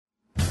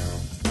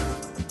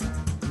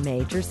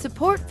Major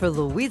support for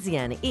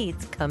Louisiana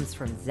Eats comes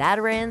from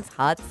Zatarain's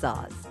Hot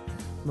Sauce.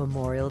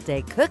 Memorial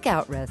Day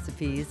cookout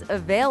recipes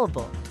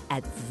available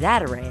at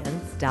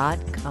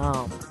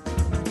Zatarains.com.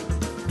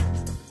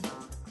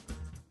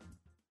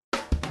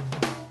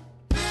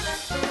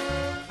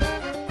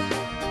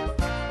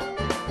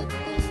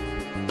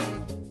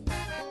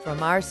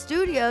 From our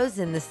studios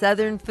in the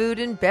Southern Food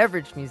and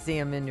Beverage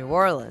Museum in New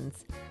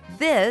Orleans,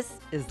 this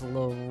is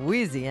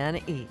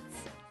Louisiana Eats.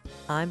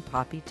 I'm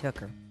Poppy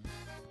Tooker.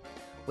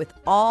 With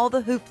all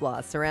the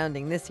hoopla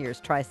surrounding this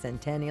year's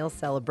tricentennial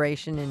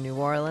celebration in New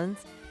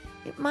Orleans,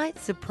 it might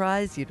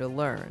surprise you to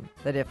learn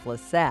that if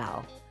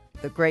LaSalle,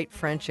 the great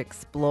French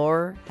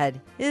explorer,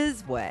 had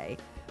his way,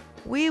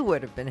 we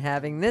would have been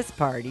having this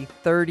party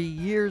 30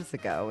 years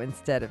ago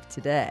instead of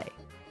today.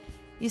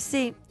 You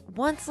see,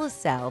 once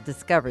LaSalle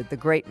discovered the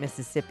great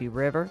Mississippi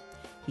River,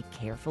 he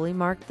carefully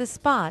marked the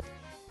spot,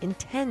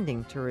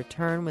 intending to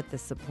return with the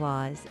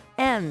supplies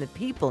and the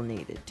people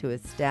needed to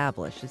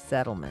establish a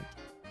settlement.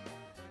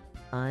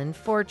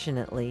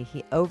 Unfortunately,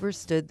 he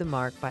overstood the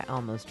mark by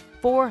almost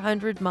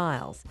 400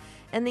 miles,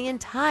 and the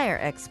entire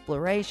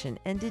exploration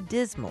ended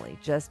dismally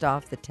just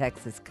off the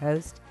Texas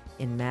coast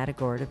in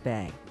Matagorda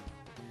Bay.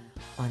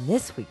 On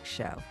this week's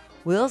show,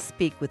 we'll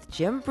speak with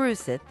Jim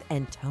Bruseth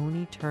and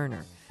Tony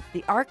Turner,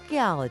 the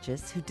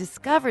archaeologists who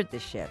discovered the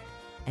ship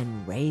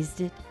and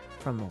raised it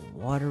from a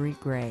watery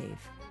grave.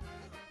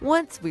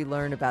 Once we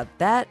learn about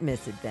that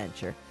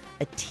misadventure,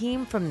 a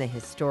team from the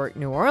historic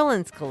New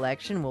Orleans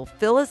collection will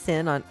fill us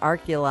in on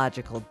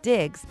archaeological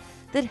digs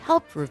that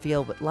helped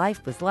reveal what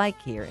life was like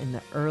here in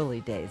the early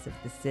days of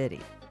the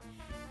city.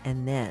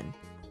 And then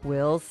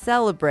we'll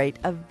celebrate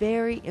a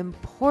very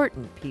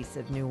important piece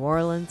of New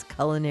Orleans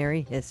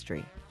culinary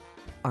history,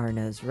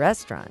 Arno's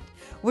Restaurant,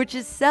 which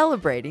is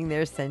celebrating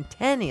their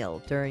centennial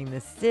during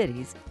the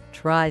city's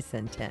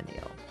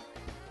tricentennial.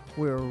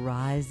 We're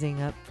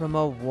rising up from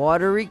a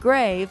watery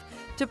grave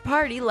to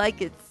party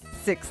like it's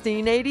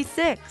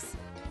 1686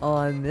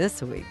 on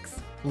this week's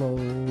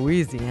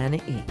Louisiana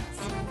Eats.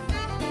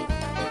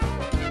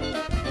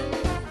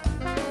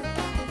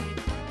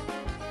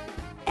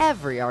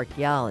 Every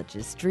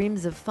archaeologist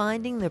dreams of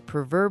finding the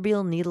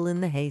proverbial needle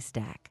in the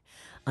haystack,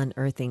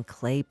 unearthing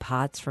clay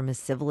pots from a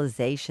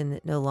civilization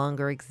that no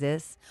longer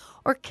exists,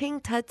 or King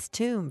Tut's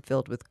tomb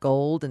filled with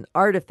gold and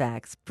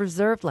artifacts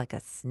preserved like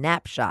a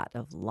snapshot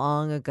of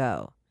long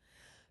ago.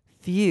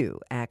 Few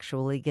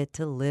actually get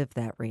to live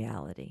that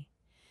reality.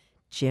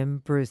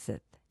 Jim Bruseth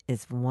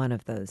is one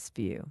of those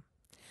few.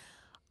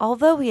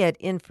 Although he had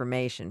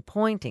information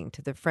pointing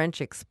to the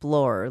French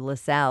explorer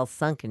LaSalle's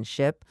sunken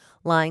ship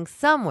lying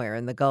somewhere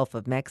in the Gulf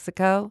of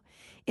Mexico,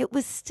 it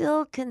was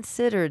still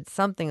considered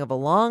something of a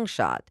long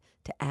shot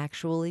to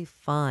actually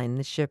find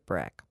the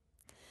shipwreck.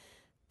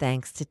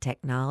 Thanks to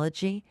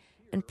technology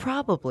and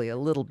probably a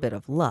little bit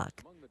of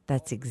luck,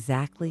 that's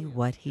exactly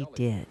what he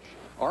did.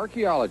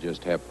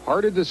 Archaeologists have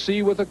parted the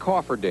sea with a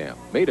cofferdam,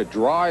 made a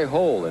dry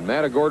hole in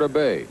Matagorda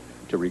Bay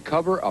to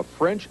recover a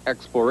French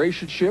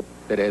exploration ship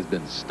that has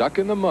been stuck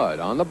in the mud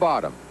on the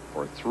bottom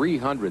for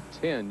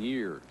 310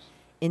 years.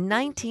 In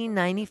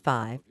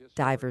 1995,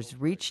 divers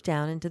reached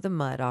down into the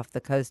mud off the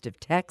coast of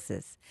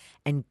Texas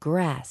and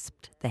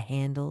grasped the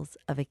handles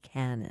of a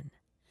cannon.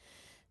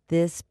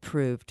 This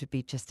proved to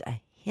be just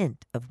a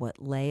hint of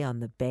what lay on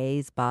the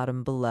bay's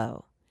bottom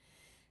below.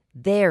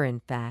 There, in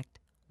fact,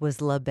 was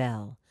La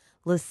Belle,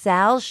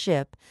 LaSalle's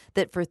ship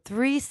that for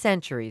 3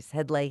 centuries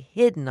had lay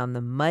hidden on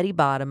the muddy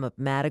bottom of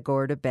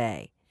Matagorda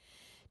Bay.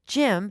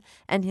 Jim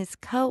and his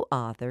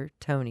co-author,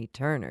 Tony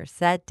Turner,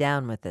 sat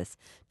down with us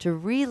to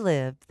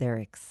relive their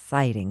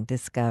exciting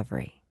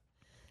discovery.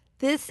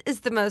 This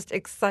is the most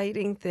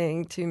exciting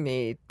thing to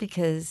me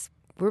because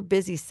we're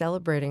busy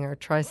celebrating our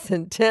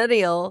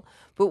tricentennial,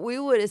 but we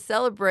would have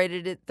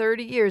celebrated it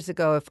 30 years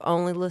ago if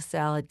only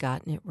LaSalle had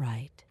gotten it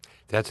right.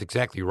 That's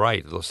exactly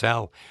right.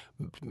 LaSalle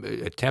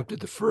attempted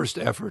the first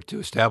effort to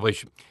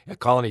establish a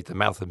colony at the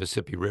mouth of the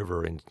Mississippi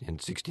River in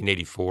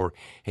 1684,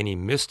 and he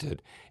missed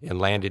it and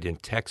landed in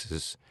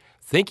Texas,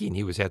 thinking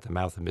he was at the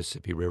mouth of the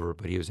Mississippi River,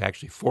 but he was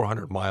actually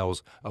 400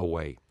 miles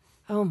away.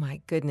 Oh,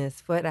 my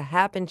goodness. What a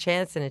happen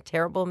chance and a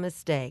terrible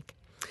mistake.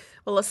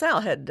 Well,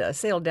 LaSalle had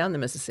sailed down the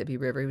Mississippi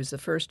River. He was the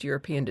first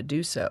European to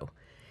do so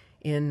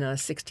in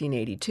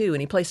 1682,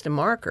 and he placed a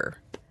marker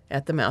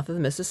at the mouth of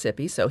the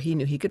Mississippi, so he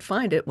knew he could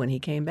find it when he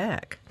came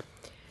back.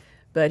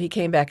 But he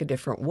came back a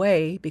different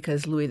way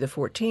because Louis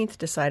XIV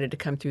decided to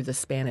come through the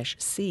Spanish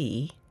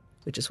Sea,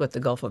 which is what the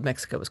Gulf of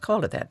Mexico was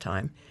called at that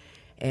time,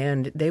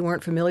 and they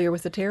weren't familiar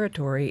with the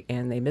territory,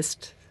 and they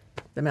missed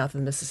the mouth of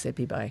the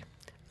Mississippi by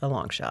a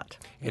long shot.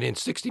 And in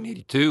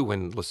 1682,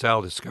 when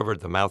LaSalle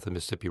discovered the mouth of the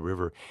Mississippi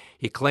River,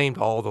 he claimed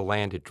all the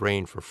land it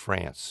drained for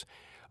France,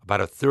 about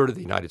a third of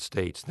the United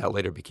States, and that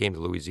later became the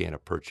Louisiana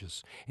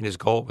Purchase. And his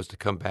goal was to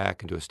come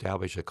back and to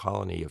establish a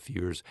colony a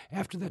few years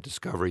after that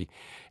discovery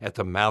at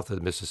the mouth of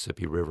the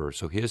Mississippi River.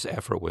 So his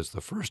effort was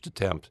the first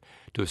attempt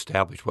to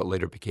establish what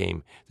later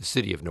became the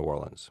city of New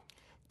Orleans.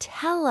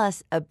 Tell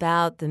us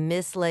about the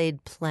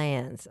mislaid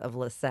plans of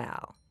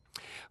LaSalle.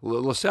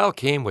 LaSalle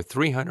came with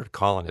 300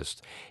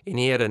 colonists, and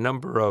he had a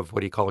number of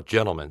what he called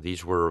gentlemen.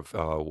 These were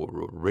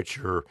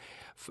richer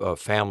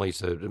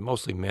families,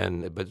 mostly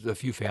men, but a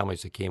few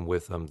families that came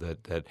with him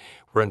that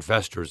were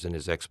investors in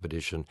his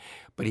expedition.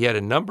 But he had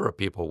a number of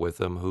people with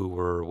him who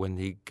were, when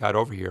he got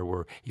over here,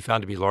 were he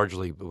found to be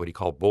largely what he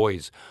called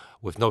boys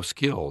with no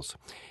skills.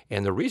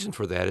 And the reason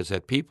for that is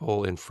that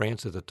people in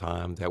France at the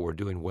time that were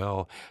doing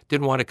well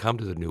didn't want to come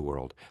to the New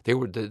World.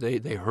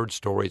 They heard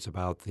stories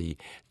about the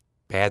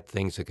bad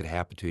things that could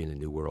happen to you in the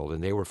New World,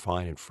 and they were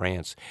fine in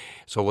France.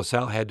 So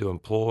LaSalle had to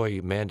employ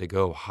men to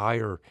go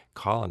hire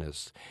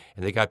colonists,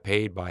 and they got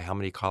paid by how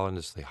many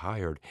colonists they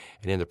hired.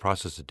 And in the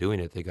process of doing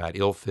it, they got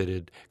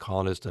ill-fitted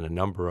colonists and a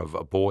number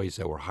of boys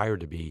that were hired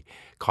to be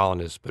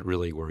colonists, but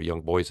really were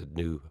young boys that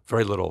knew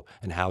very little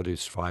and how to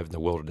survive in the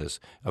wilderness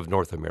of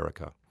North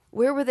America.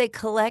 Where were they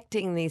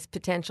collecting these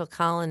potential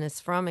colonists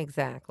from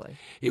exactly?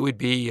 It would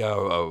be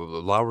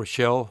La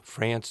Rochelle,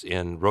 France,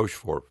 and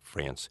Rochefort,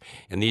 France.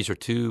 And these are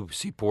two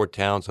seaport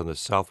towns on the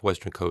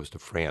southwestern coast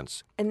of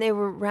France. And they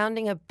were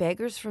rounding up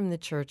beggars from the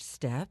church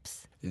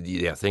steps?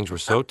 Yeah, things were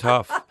so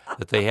tough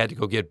that they had to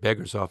go get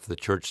beggars off the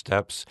church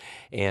steps.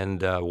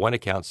 And one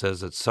account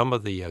says that some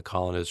of the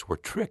colonists were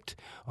tricked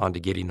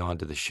onto getting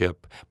onto the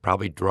ship,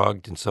 probably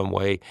drugged in some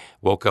way,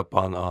 woke up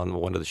on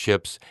one of the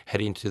ships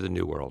heading to the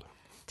New World.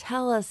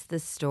 Tell us the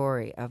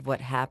story of what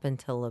happened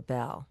to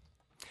LaBelle.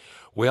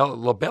 Well,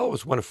 LaBelle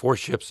was one of 4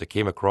 ships that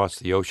came across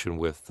the ocean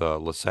with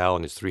LaSalle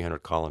and his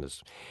 300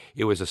 colonists.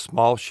 It was a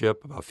small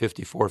ship, about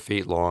 54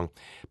 feet long,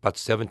 about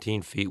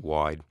 17 feet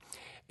wide,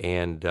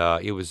 and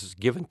it was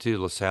given to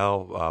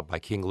LaSalle by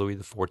King Louis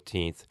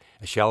XIV,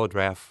 a shallow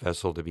draft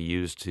vessel to be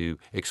used to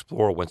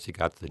explore once he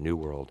got to the New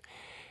World.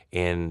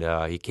 And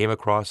he came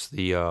across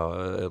the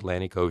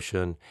Atlantic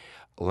Ocean,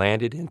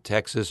 landed in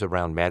Texas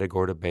around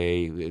Matagorda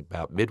Bay,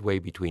 about midway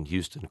between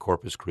Houston and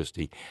Corpus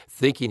Christi,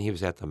 thinking he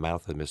was at the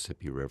mouth of the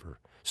Mississippi River.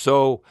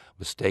 So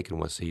mistaken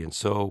was he, and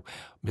so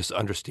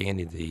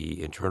misunderstanding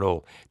the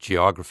internal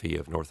geography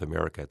of North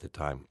America at the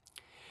time.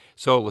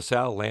 So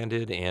LaSalle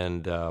landed,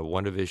 and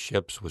one of his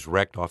ships was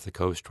wrecked off the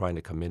coast trying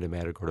to come into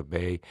Matagorda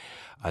Bay.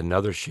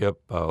 Another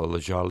ship, Le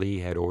Jolie,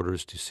 had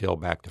orders to sail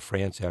back to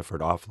France after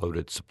it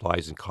offloaded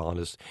supplies and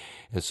colonists.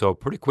 And so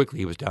pretty quickly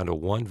he was down to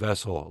one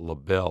vessel,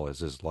 LaBelle, as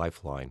his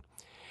lifeline.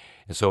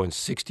 And so in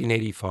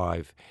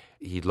 1685,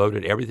 he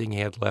loaded everything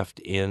he had left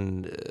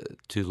in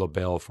to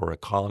LaBelle for a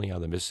colony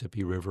on the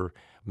Mississippi River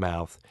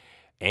mouth,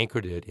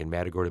 anchored it in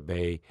Matagorda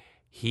Bay.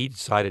 He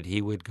decided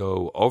he would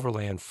go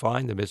overland,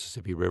 find the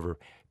Mississippi River,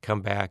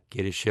 come back,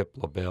 get his ship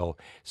LaBelle,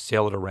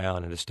 sail it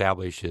around, and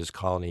establish his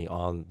colony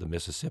on the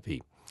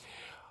Mississippi.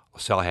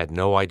 LaSalle had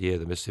no idea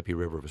the Mississippi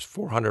River was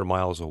 400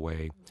 miles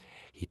away.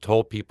 He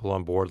told people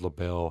on board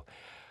LaBelle,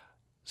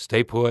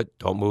 "Stay put,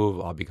 don't move,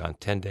 I'll be gone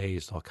 10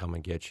 days, and I'll come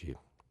and get you."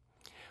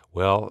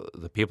 Well,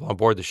 the people on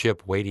board the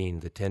ship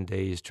waiting, the 10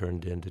 days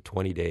turned into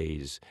 20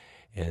 days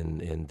and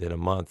then a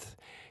month.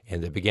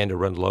 And they began to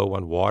run low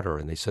on water,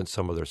 and they sent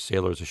some of their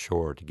sailors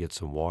ashore to get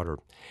some water.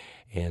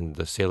 And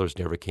the sailors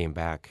never came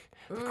back.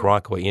 The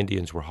Karankawa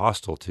Indians were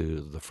hostile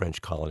to the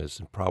French colonists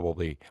and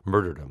probably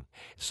murdered them.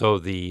 So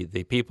the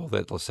people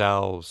that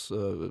LaSalle's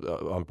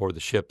on board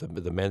the ship,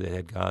 the men that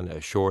had gone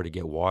ashore to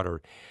get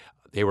water,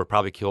 they were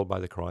probably killed by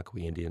the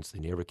Karankawa Indians. They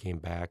never came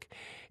back.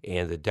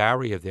 And the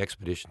diary of the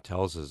expedition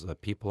tells us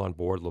that people on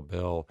board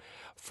LaBelle,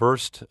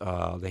 first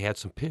they had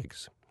some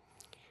pigs,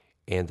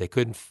 and they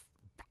couldn't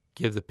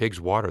give the pigs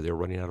water. They were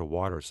running out of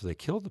water. So they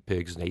killed the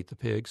pigs and ate the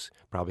pigs,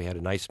 probably had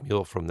a nice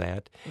meal from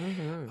that.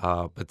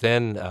 Mm-hmm. But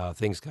then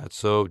things got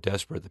so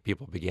desperate that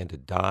people began to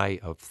die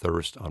of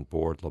thirst on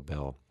board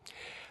LaBelle.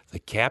 The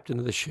captain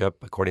of the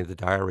ship, according to the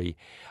diary,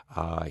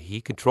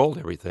 he controlled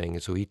everything,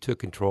 and so he took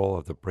control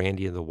of the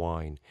brandy and the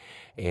wine.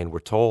 And we're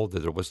told that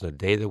there wasn't a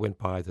day that went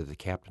by that the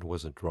captain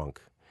wasn't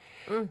drunk.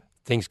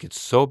 Things get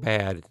so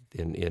bad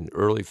in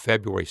early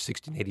February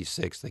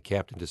 1686, the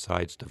captain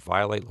decides to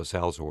violate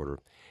LaSalle's order,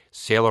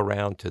 sail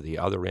around to the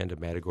other end of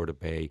Matagorda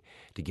Bay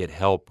to get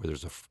help where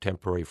there's a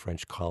temporary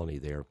French colony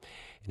there.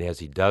 And as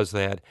he does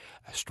that,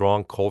 a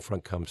strong cold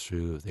front comes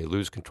through. They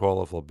lose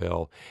control of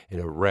LaBelle, and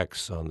it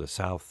wrecks on the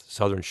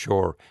southern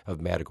shore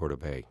of Matagorda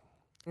Bay.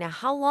 Now,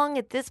 how long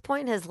at this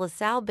point has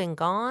LaSalle been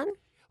gone?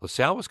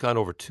 LaSalle was gone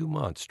over 2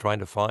 months trying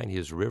to find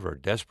his river,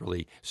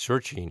 desperately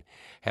searching,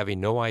 having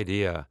no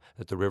idea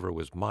that the river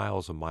was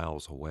miles and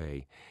miles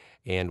away.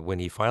 And when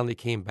he finally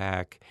came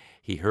back,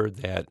 he heard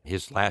that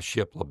his last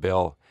ship,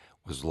 LaBelle,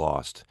 was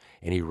lost,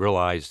 and he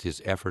realized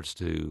his efforts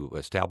to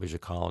establish a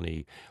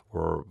colony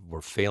were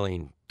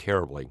failing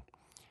terribly.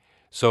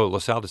 So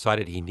LaSalle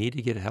decided he needed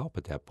to get help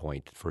at that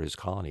point for his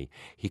colony.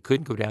 He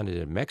couldn't go down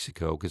into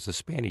Mexico because the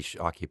Spanish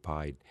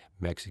occupied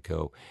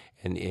Mexico,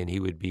 and he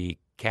would be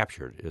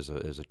captured as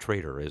a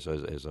traitor, as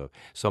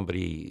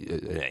somebody,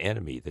 an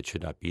enemy that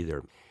should not be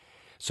there.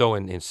 So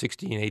in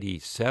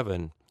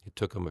 1687, it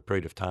took him a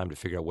period of time to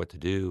figure out what to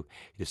do.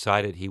 He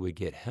decided he would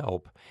get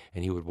help,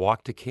 and he would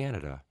walk to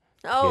Canada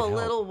Oh, a help.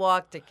 little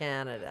walk to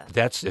Canada.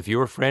 That's if you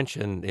were French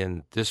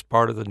in this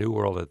part of the New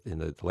World in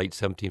the late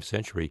 17th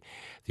century,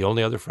 the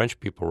only other French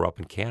people were up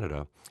in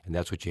Canada, and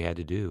that's what you had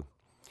to do.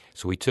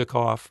 So we took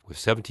off with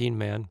 17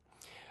 men,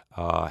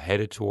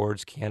 headed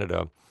towards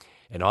Canada,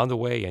 and on the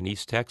way in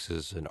East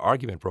Texas, an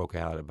argument broke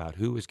out about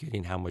who was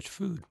getting how much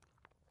food.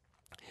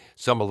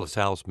 Some of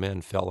LaSalle's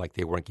men felt like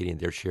they weren't getting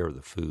their share of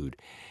the food,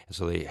 and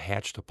so they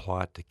hatched a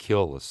plot to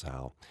kill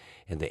LaSalle,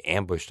 and they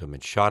ambushed him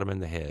and shot him in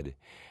the head,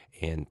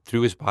 and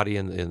threw his body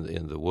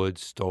in the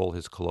woods, stole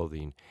his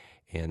clothing,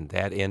 and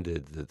that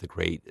ended the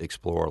great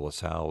explorer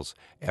LaSalle's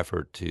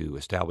effort to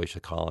establish a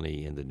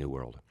colony in the New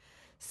World.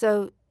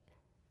 So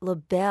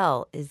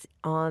LaBelle is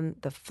on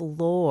the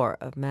floor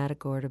of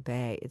Matagorda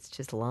Bay. It's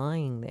just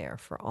lying there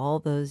for all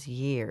those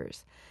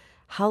years.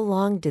 How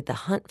long did the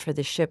hunt for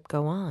the ship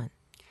go on?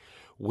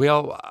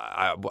 Well,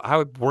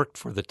 I worked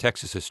for the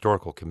Texas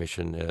Historical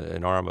Commission,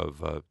 an arm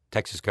of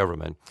Texas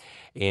government,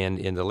 and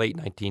in the late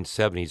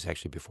 1970s,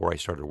 actually before I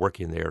started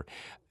working there,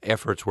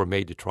 efforts were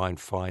made to try and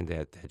find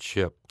that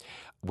ship.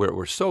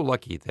 We're so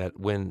lucky that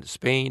when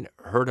Spain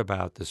heard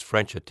about this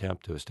French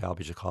attempt to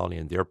establish a colony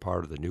in their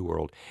part of the New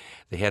World,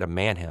 they had a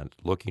manhunt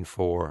looking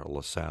for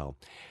LaSalle.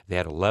 They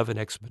had 11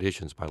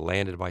 expeditions by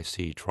land and by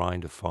sea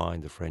trying to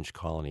find the French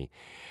colony.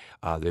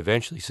 They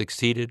eventually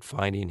succeeded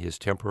finding his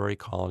temporary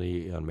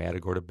colony on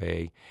Matagorda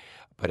Bay,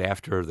 but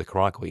after the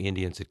Karankawa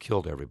Indians had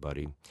killed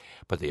everybody.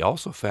 But they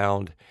also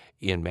found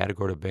in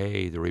Matagorda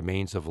Bay the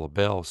remains of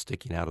LaBelle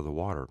sticking out of the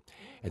water,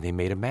 and they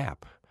made a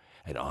map.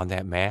 And on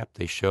that map,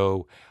 they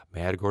show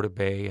Matagorda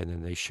Bay, and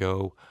then they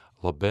show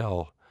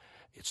LaBelle,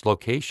 its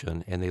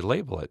location, and they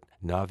label it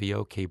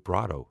Navio Cape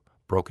Brado,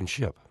 broken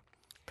ship.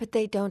 But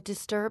they don't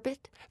disturb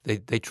it?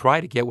 They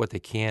try to get what they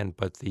can,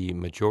 but the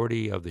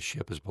majority of the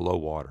ship is below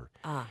water,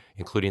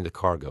 including the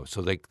cargo.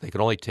 So they can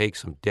only take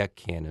some deck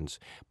cannons,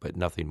 but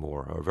nothing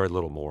more, or very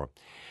little more.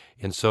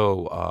 And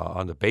so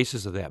on the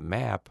basis of that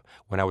map,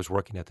 when I was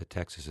working at the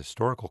Texas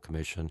Historical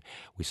Commission,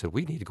 we said,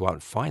 we need to go out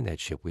and find that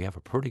ship. We have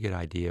a pretty good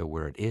idea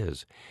where it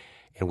is.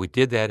 And we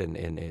did that in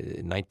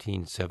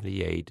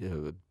 1978.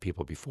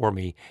 People before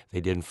me,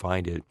 they didn't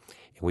find it.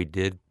 And we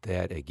did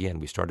that again.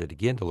 We started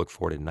again to look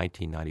for it in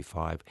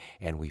 1995,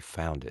 and we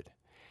found it.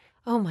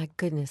 Oh, my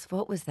goodness.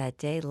 What was that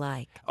day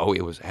like? Oh,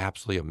 it was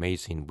absolutely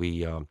amazing.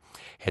 We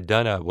had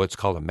done what's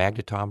called a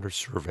magnetometer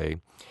survey,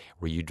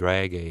 where you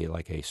drag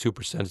a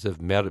super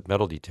sensitive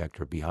metal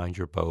detector behind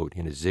your boat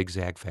in a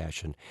zigzag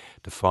fashion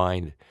to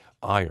find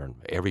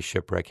iron. Every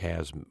shipwreck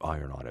has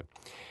iron on it.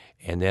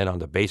 And then on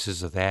the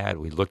basis of that,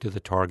 we looked at the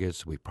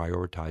targets, we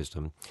prioritized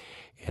them.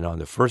 And on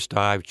the first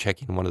dive,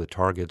 checking one of the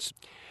targets,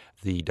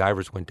 the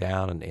divers went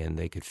down and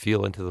they could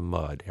feel into the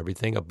mud.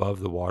 Everything above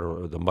the water,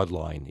 or the mud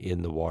line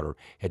in the water,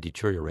 had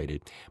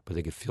deteriorated, but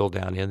they could feel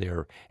down in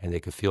there, and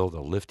they could feel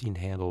the lifting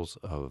handles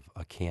of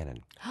a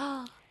cannon.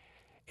 And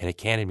a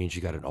cannon means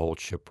you got an old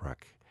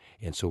shipwreck.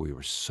 And so we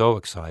were so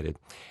excited,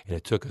 and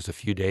it took us a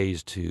few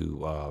days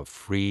to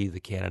free the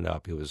cannon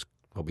up. It was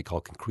what we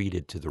call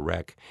concreted to the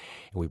wreck,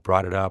 and we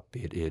brought it up.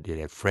 It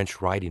had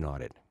French writing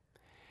on it.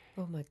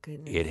 Oh, my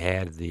goodness. It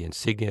had the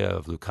insignia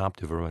of Le Comte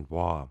de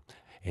Vermandois,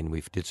 and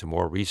we did some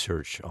more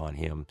research on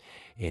him,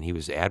 and he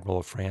was Admiral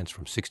of France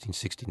from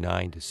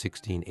 1669 to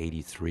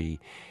 1683,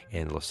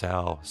 and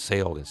LaSalle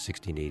sailed in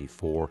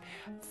 1684.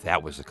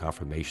 That was the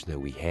confirmation that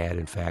we had,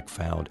 in fact,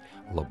 found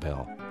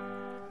LaBelle.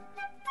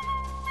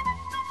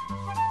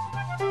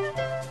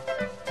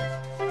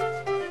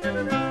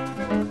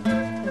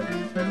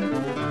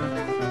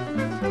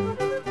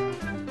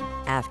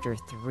 After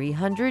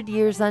 300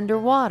 years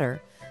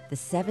underwater, the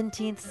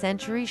 17th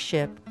century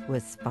ship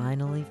was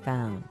finally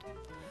found.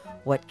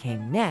 What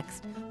came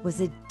next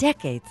was a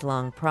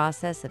decades-long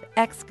process of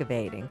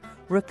excavating,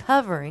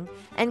 recovering,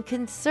 and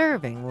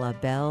conserving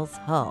LaBelle's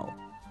hull,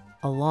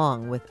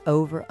 along with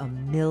over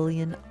 1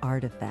 million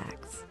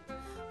artifacts.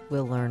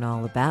 We'll learn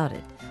all about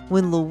it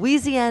when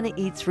Louisiana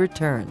Eats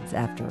returns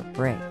after a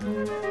break.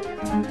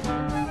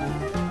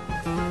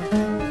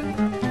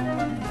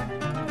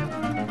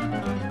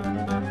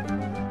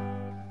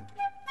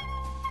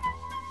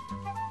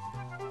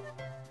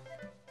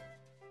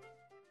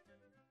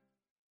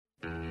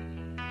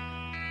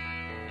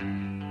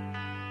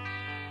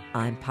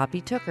 I'm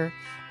Poppy Tooker,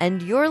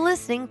 and you're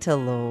listening to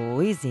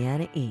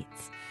Louisiana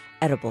Eats,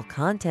 edible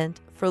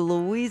content for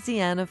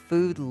Louisiana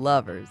food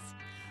lovers.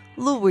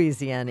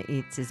 Louisiana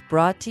Eats is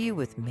brought to you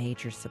with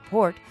major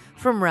support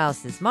from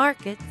Rouse's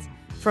Markets,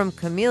 from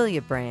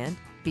Camellia Brand,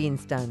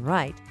 Beans Done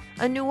Right,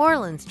 a New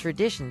Orleans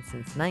tradition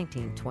since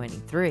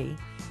 1923,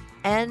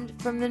 and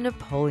from the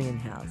Napoleon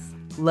House,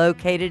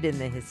 located in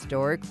the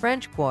historic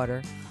French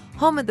Quarter,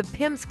 home of the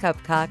Pimm's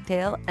Cup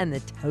cocktail and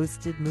the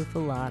toasted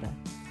muffaletta.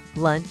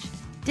 Lunch,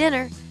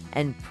 dinner,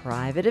 and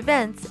private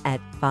events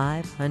at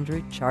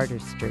 500 Charter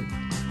Street.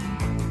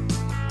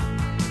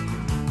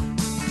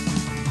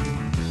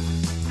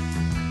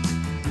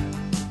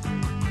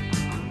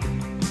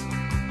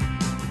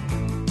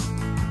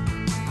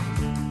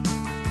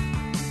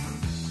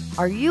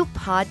 Are you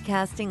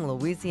podcasting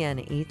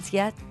Louisiana Eats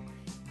yet?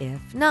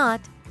 If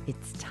not,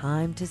 it's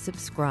time to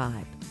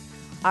subscribe.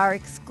 Our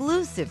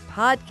exclusive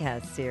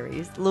podcast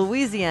series,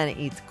 Louisiana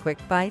Eats Quick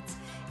Bites,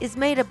 is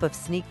made up of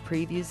sneak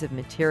previews of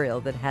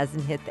material that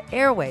hasn't hit the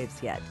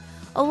airwaves yet,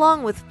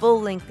 along with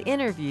full-length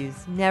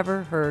interviews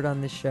never heard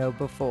on the show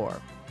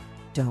before.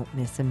 Don't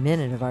miss a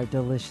minute of our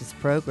delicious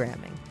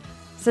programming.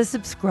 So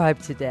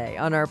subscribe today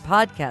on our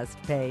podcast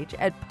page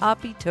at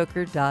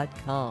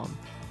poppytooker.com.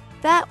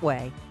 That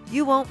way,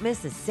 you won't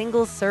miss a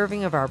single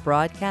serving of our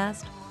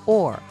broadcast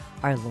or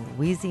our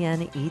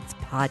Louisiana Eats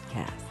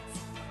podcasts.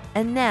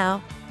 And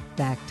now,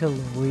 back to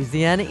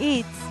Louisiana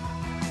Eats.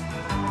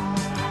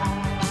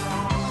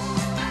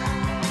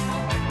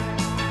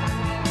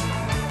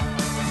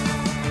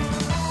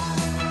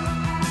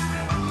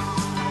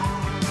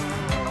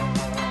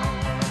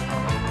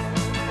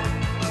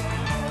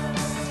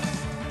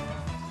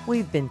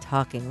 We've been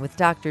talking with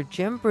Dr.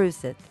 Jim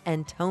Bruseth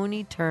and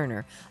Tony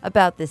Turner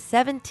about the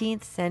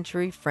 17th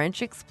century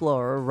French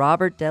explorer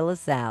Robert de La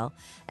Salle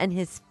and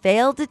his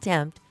failed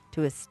attempt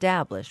to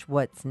establish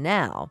what's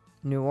now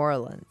New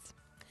Orleans.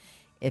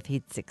 If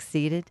he'd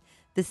succeeded,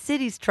 the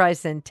city's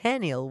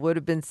tricentennial would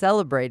have been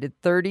celebrated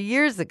 30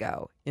 years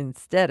ago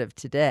instead of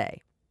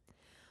today.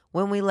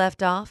 When we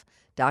left off,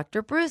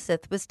 Dr.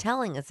 Bruseth was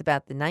telling us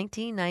about the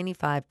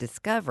 1995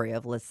 discovery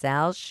of La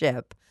Salle's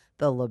ship,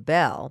 the La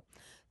Belle,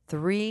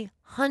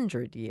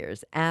 300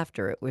 years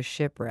after it was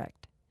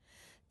shipwrecked.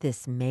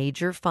 This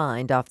major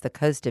find off the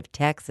coast of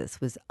Texas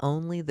was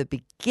only the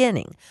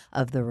beginning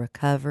of the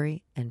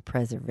recovery and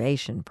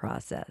preservation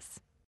process.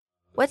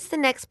 What's the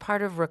next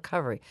part of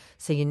recovery?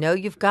 So you know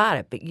you've got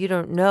it, but you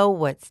don't know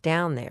what's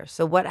down there.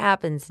 So what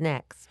happens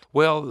next?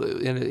 Well,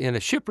 in a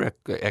shipwreck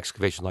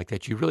excavation like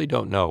that, you really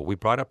don't know. We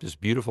brought up this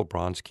beautiful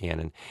bronze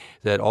cannon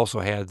that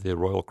also had the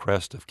royal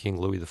crest of King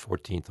Louis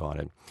XIV on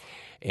it.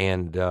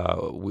 And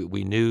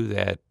we knew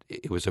that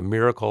it was a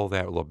miracle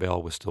that La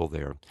Belle was still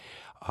there.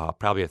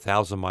 Probably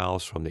 1,000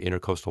 miles from the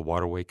Intercoastal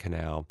Waterway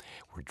Canal,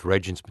 where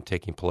dredging's been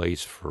taking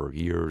place for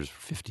years,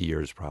 50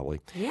 years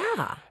probably.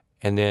 Yeah.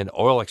 And then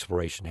oil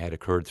exploration had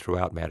occurred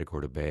throughout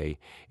Matagorda Bay,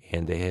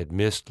 and they had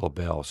missed La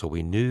Belle. So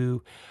we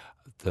knew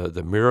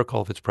the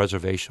miracle of its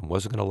preservation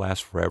wasn't going to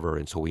last forever,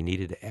 and so we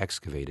needed to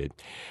excavate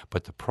it.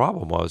 But the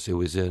problem was it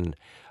was in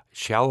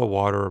shallow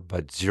water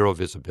but zero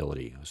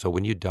visibility. So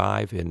when you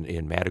dive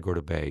in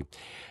Matagorda Bay,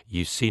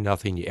 you see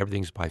nothing.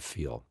 Everything's by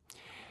feel.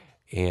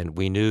 And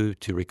we knew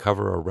to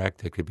recover a wreck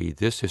that could be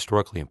this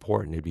historically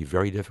important, it'd be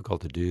very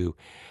difficult to do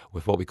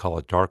with what we call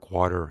a dark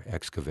water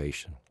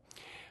excavation.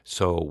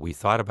 So we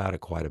thought about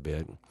it quite a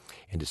bit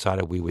and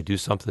decided we would do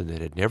something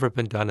that had never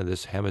been done in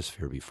this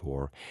hemisphere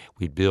before.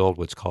 We'd build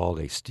what's called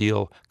a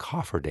steel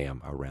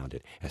cofferdam around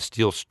it, a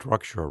steel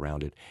structure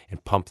around it,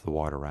 and pump the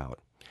water out.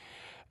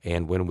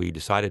 And when we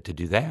decided to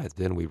do that,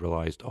 then we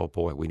realized, oh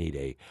boy, we need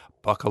a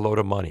buckload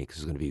of money because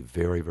it's going to be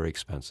very, very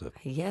expensive.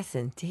 Yes,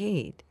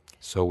 indeed.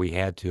 So we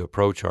had to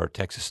approach our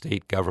Texas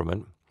state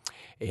government,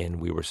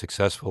 and we were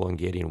successful in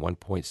getting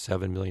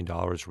 $1.7 million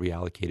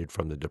reallocated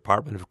from the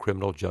Department of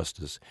Criminal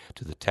Justice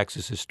to the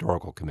Texas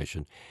Historical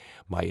Commission,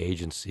 my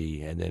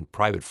agency, and then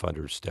private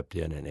funders stepped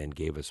in and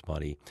gave us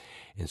money.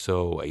 And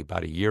so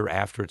about a year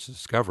after its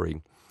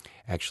discovery,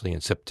 actually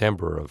in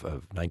September of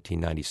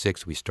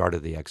 1996, we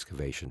started the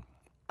excavation.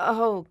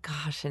 Oh,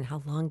 gosh, and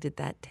how long did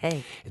that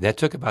take? And that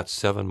took about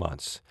 7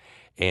 months.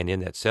 And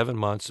in that 7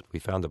 months, we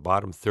found the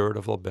bottom third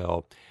of La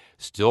Belle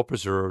still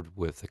preserved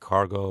with the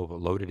cargo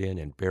loaded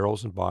in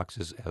barrels and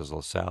boxes as La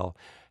Salle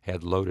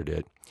had loaded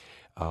it.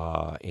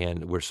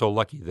 And we're so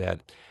lucky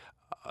that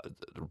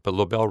but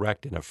La Belle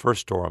wrecked in a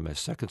first storm. A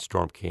second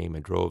storm came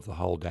and drove the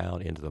hull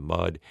down into the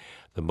mud.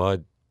 The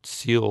mud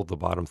sealed the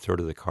bottom third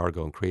of the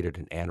cargo and created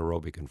an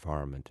anaerobic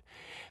environment.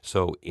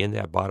 So in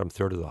that bottom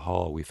third of the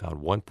hull, we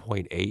found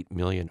 1.8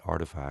 million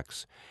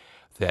artifacts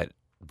that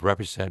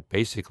represent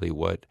basically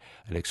what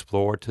an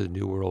explorer to the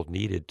New World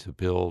needed to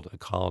build a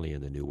colony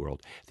in the New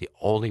World. The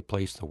only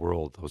place in the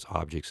world those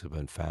objects have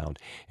been found,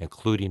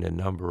 including a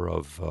number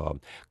of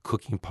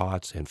cooking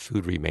pots and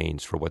food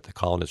remains for what the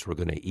colonists were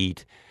going to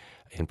eat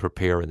and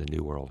prepare in the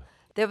New World.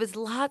 There was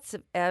lots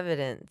of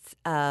evidence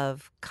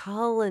of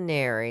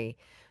culinary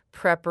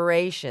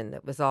preparation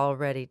that was all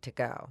ready to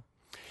go.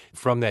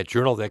 From that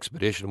Journal of the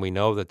Expedition, we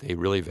know that they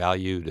really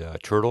valued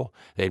turtle.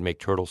 They'd make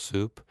turtle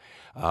soup.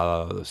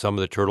 Some of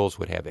the turtles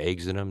would have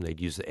eggs in them. They'd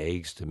use the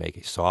eggs to make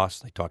a sauce.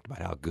 They talked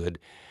about how good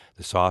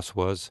the sauce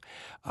was.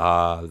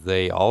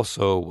 They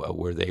also,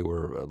 where they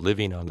were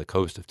living on the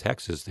coast of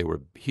Texas, there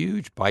were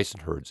huge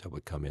bison herds that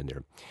would come in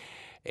there.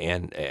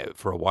 And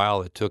for a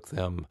while, it took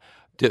them,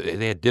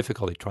 they had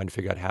difficulty trying to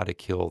figure out how to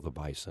kill the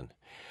bison.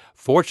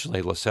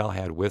 Fortunately, La Salle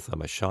had with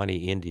him a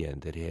Shawnee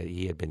Indian that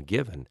he had been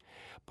given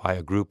by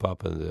a group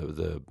up in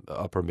the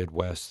upper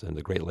Midwest and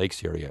the Great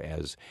Lakes area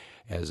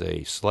as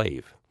a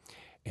slave.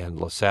 And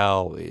La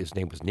Salle, his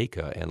name was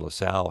Nika, and La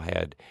Salle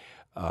had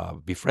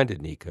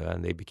befriended Nika,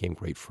 and they became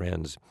great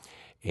friends.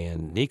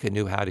 And Nika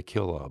knew how to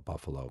kill a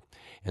buffalo.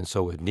 And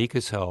so with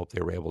Nika's help,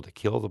 they were able to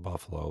kill the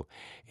buffalo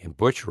and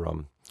butcher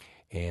them.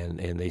 And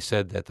they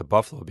said that the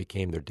buffalo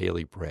became their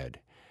daily bread.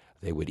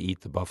 They would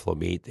eat the buffalo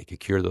meat. They could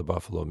cure the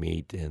buffalo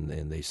meat,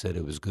 and they said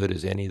it was good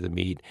as any of the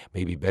meat,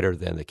 maybe better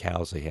than the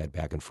cows they had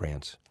back in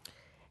France.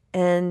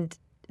 And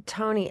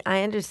Tony,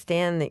 I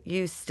understand that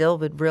you still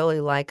would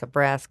really like a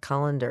brass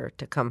colander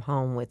to come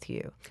home with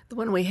you. The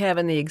one we have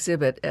in the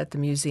exhibit at the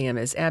museum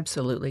is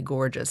absolutely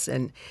gorgeous,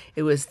 and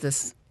it was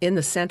this in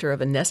the center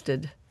of a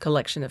nested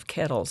collection of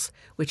kettles,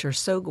 which are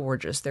so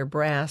gorgeous. They're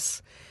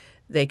brass.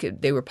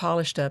 They were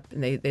polished up,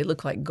 and they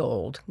look like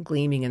gold,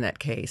 gleaming in that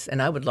case.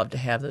 And I would love to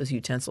have those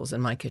utensils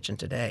in my kitchen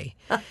today.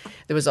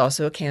 There was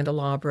also a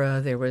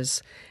candelabra. There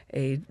was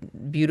a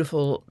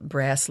beautiful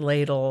brass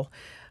ladle,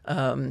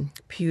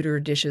 pewter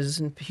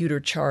dishes and pewter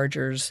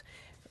chargers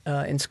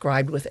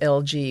inscribed with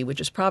LG, which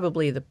is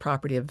probably the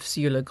property of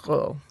Sieur Le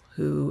Gros,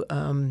 who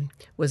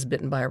was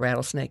bitten by a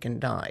rattlesnake and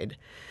died.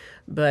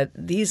 But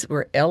these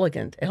were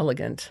elegant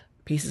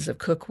pieces of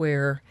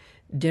cookware,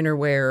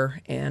 dinnerware,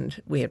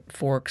 and we had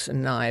forks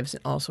and knives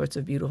and all sorts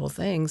of beautiful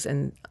things.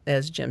 And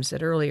as Jim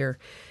said earlier,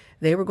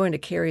 they were going to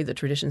carry the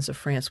traditions of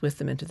France with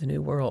them into the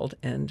New World,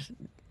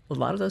 and a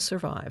lot of those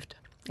survived.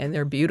 And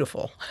they're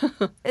beautiful.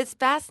 It's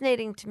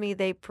fascinating to me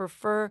they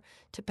prefer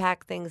to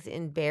pack things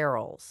in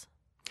barrels.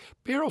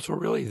 Barrels were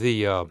really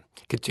the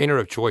container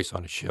of choice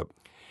on a ship.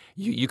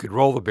 You could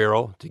roll the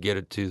barrel to get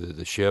it to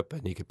the ship,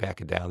 and you could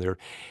pack it down there.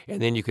 And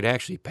then you could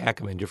actually pack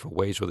them in different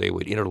ways where they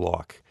would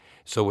interlock.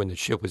 So when the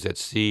ship was at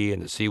sea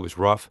and the sea was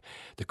rough,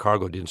 the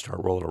cargo didn't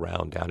start rolling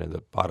around down in the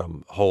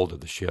bottom hold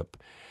of the ship.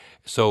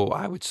 So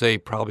I would say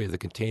probably the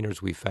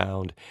containers we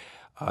found,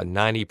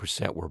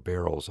 90% were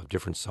barrels of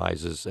different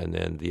sizes, and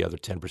then the other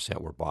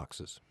 10% were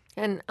boxes.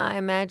 And I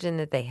imagine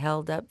that they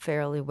held up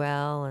fairly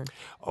well. And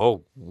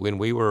Oh, when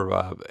we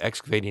were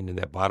excavating in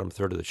that bottom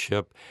third of the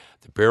ship,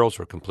 the barrels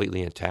were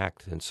completely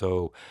intact. And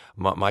so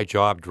my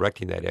job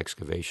directing that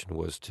excavation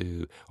was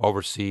to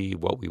oversee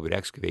what we would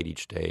excavate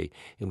each day.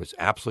 It was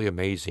absolutely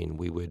amazing.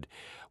 We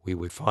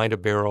would find a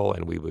barrel,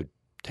 and we would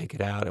take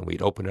it out, and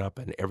we'd open it up,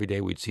 and every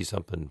day we'd see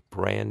something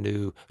brand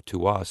new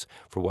to us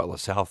for what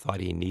LaSalle thought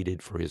he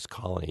needed for his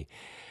colony.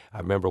 I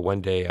remember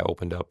one day I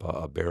opened up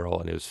a barrel,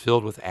 and it was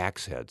filled with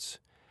axe heads.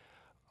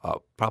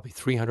 Probably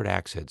 300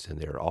 axe heads in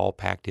there, all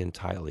packed in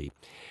tightly.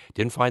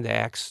 Didn't find the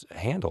axe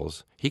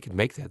handles. He could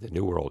make that in the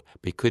New World,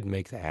 but he couldn't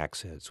make the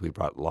axe heads. We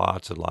brought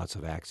lots and lots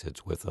of axe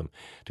heads with him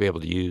to be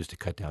able to use to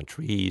cut down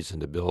trees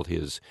and to build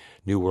his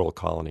New World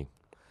colony.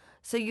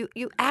 so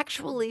you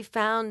actually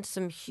found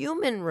some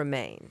human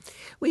remains.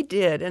 We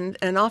did,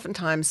 and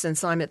oftentimes,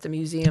 since I'm at the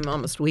museum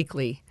almost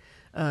weekly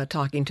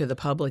talking to the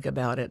public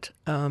about it,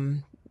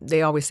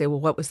 they always say, well,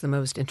 what was the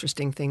most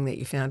interesting thing that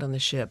you found on the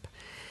ship?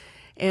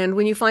 And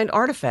when you find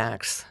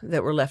artifacts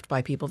that were left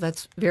by people,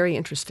 that's very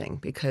interesting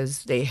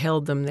because they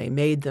held them, they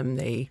made them,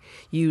 they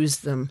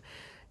used them.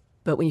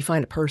 But when you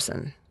find a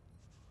person,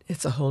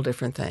 it's a whole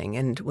different thing.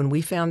 And when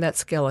we found that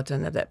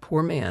skeleton of that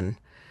poor man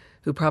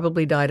who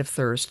probably died of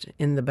thirst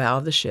in the bow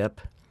of the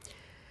ship,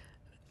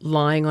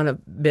 lying on a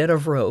bed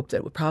of rope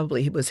that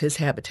probably was his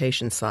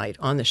habitation site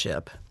on the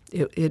ship,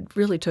 it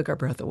really took our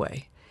breath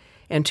away.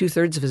 And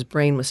 2/3 of his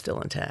brain was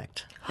still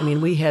intact. I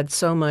mean, we had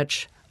so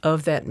much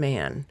of that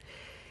man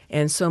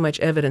and so much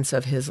evidence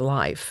of his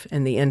life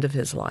and the end of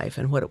his life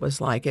and what it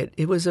was like.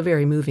 It was a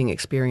very moving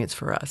experience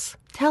for us.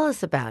 Tell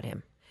us about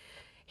him.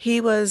 He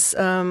was,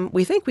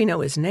 we think we know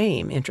his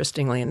name,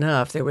 interestingly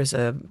enough. There was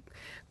a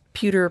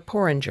pewter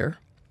porringer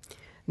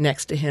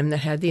next to him that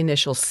had the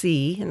initial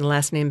C and the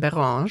last name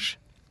Berange.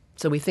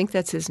 So we think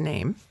that's his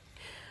name.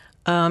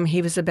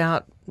 He was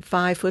about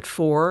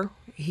 5'4".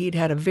 He'd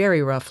had a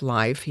very rough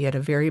life. He had a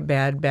very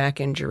bad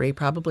back injury,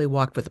 probably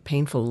walked with a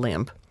painful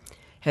limp.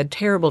 Had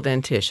terrible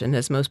dentition,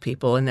 as most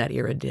people in that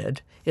era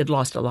did. He'd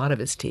lost a lot of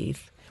his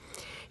teeth.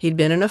 He'd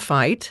been in a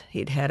fight.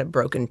 He'd had a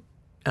broken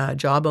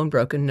jawbone,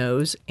 broken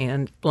nose,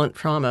 and blunt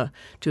trauma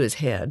to his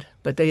head.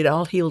 But they'd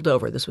all healed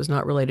over. This was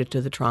not related to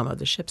the trauma of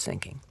the ship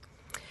sinking.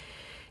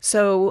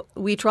 So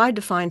we tried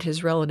to find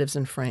his relatives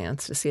in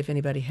France to see if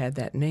anybody had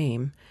that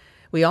name.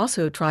 We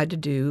also tried to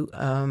do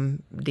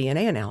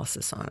DNA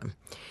analysis on him.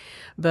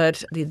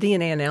 But the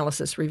DNA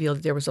analysis revealed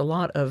that there was a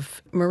lot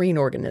of marine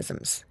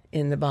organisms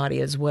in the body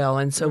as well.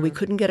 And so we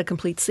couldn't get a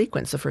complete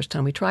sequence the first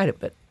time we tried it.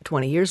 But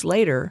 20 years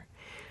later,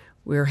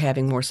 we're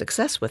having more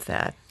success with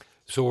that.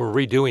 So we're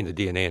redoing the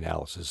DNA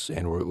analysis,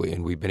 and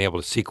we've been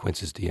able to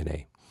sequence his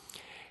DNA.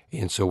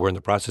 And so we're in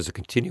the process of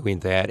continuing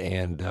that,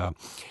 and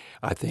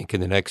I think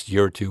in the next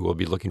year or two we'll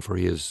be looking for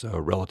his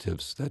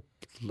relatives that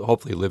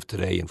hopefully live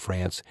today in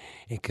France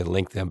and can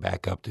link them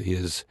back up to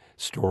his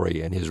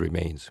story and his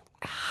remains.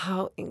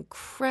 How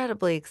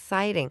incredibly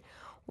exciting.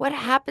 What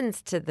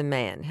happens to the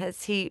man?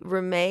 Has he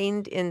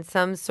remained in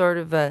some sort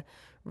of a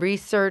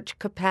research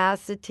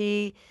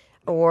capacity,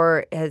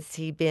 or has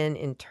he been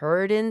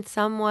interred in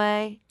some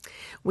way?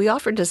 We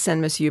offered to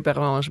send Monsieur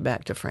Berange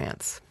back to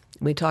France.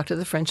 We talked to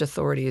the French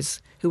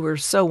authorities, who were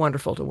so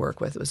wonderful to work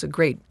with. It was a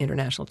great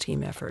international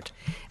team effort.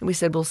 And we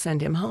said, we'll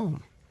send him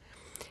home.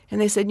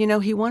 And they said,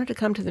 he wanted to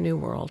come to the New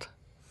World.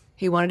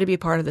 He wanted to be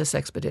part of this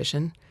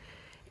expedition,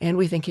 and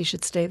we think he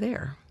should stay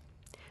there.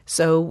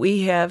 So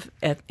we have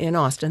in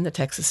Austin the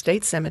Texas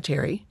State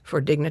Cemetery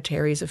for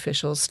dignitaries,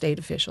 officials, state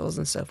officials,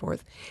 and so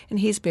forth, and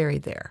he's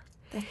buried there.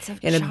 That's so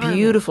in charming. a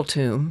beautiful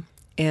tomb.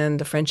 And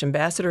the French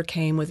ambassador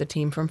came with a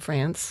team from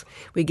France.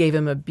 We gave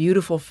him a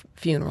beautiful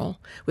funeral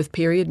with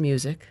period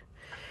music.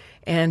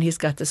 And he's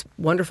got this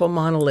wonderful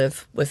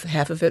monolith with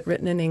half of it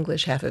written in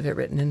English, half of it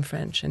written in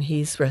French. And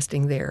he's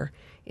resting there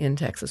in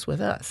Texas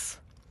with us.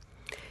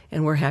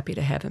 And we're happy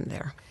to have him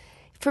there.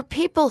 For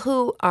people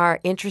who are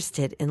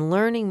interested in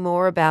learning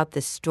more about the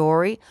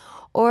story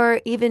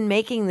or even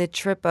making the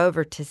trip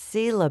over to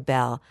see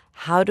LaBelle,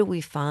 how do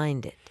we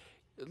find it?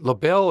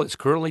 LaBelle is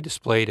currently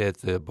displayed at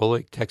the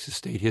Bullock Texas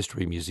State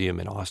History Museum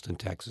in Austin,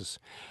 Texas.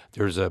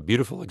 There's a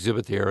beautiful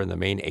exhibit there in the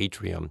main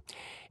atrium.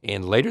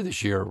 And later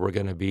this year, we're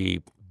going to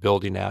be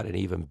building out an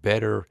even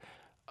better,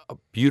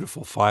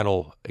 beautiful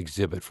final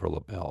exhibit for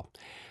LaBelle.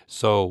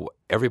 So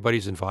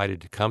everybody's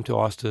invited to come to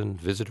Austin,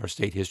 visit our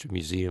State History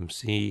Museum,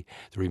 see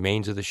the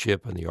remains of the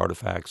ship and the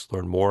artifacts,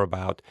 learn more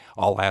about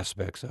all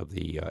aspects of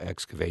the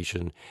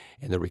excavation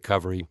and the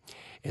recovery.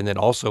 And then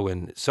also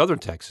in southern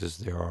Texas,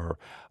 there are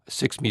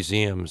 6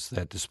 museums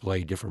that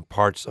display different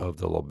parts of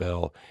the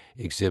LaBelle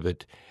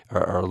exhibit,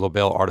 or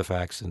LaBelle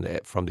artifacts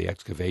from the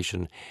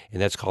excavation,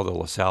 and that's called the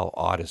LaSalle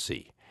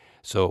Odyssey.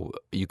 So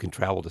you can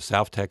travel to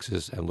South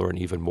Texas and learn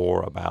even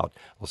more about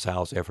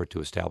LaSalle's effort to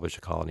establish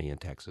a colony in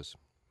Texas.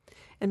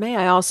 And may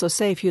I also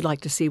say, if you'd like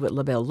to see what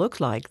LaBelle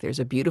looked like, there's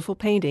a beautiful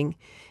painting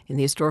in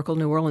the Historical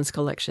New Orleans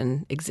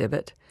Collection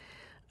exhibit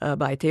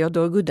by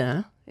Théodore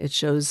Gaudin. It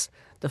shows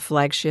the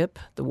flagship,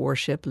 the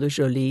warship Le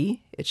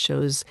Joly. It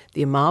shows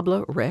the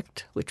Aimable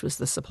wrecked, which was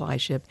the supply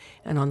ship.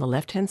 And on the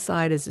left-hand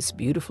side is this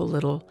beautiful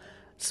little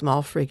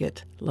small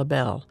frigate,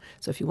 LaBelle.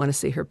 So if you want to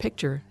see her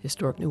picture,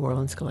 Historic New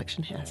Orleans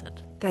Collection has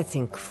it. That's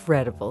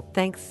incredible.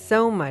 Thanks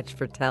so much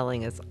for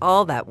telling us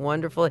all that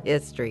wonderful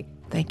history.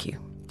 Thank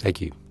you.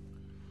 Thank you.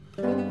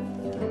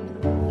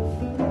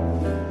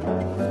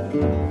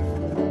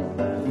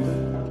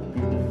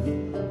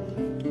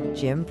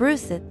 Jim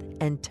Bruseth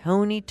and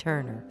Tony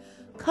Turner,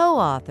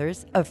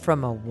 co-authors of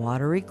From a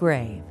Watery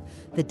Grave,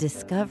 The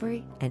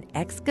Discovery and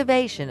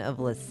Excavation of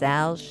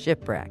LaSalle's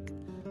Shipwreck,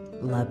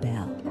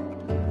 LaBelle.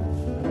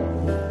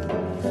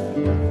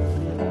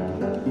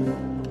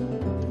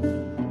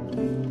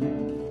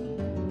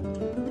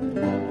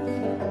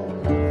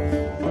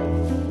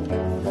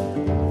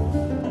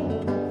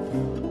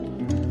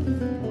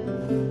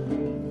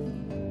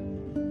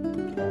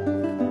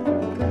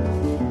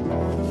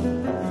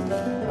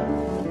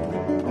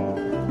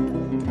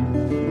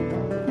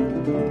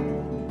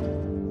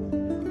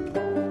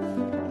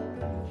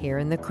 Here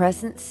in the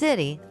Crescent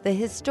City, the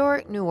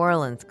Historic New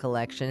Orleans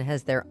Collection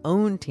has their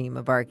own team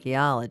of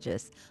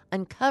archaeologists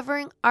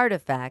uncovering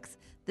artifacts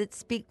that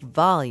speak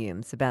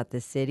volumes about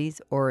the city's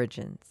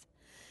origins.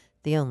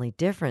 The only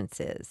difference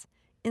is,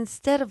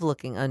 instead of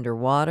looking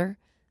underwater,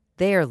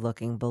 they are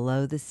looking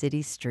below the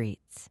city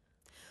streets.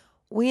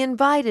 We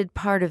invited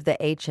part of the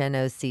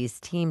HNOC's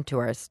team to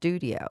our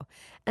studio,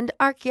 and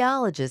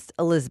archaeologist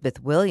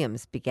Elizabeth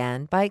Williams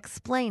began by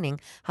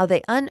explaining how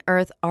they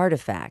unearth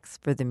artifacts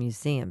for the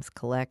museum's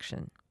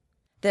collection.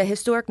 The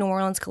Historic New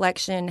Orleans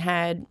Collection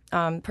had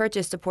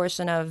purchased a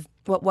portion of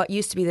what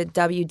used to be the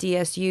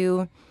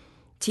WDSU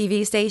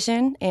TV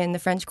station in the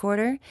French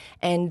Quarter,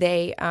 and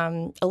they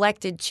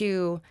elected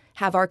to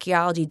have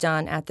archaeology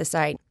done at the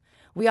site.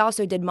 We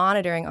also did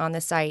monitoring on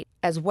the site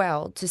as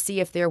well to see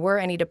if there were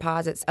any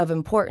deposits of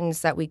importance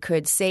that we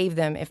could save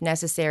them if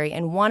necessary.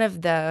 And one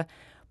of the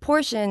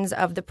portions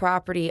of the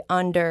property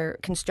under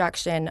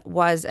construction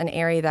was an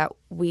area that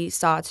we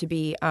saw to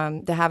be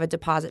to have a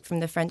deposit from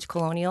the French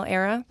colonial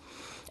era.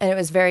 And it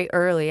was very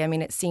early. I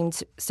mean, it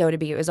seemed so to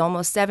be. It was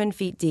almost 7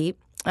 feet deep.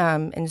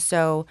 And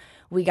so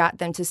we got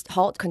them to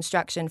halt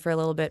construction for a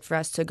little bit for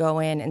us to go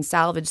in and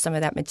salvage some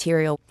of that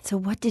material. So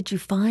what did you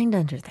find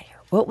under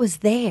there? What was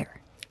there?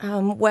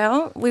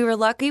 Well, we were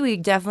lucky. We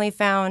definitely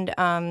found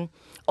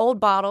old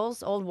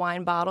bottles, old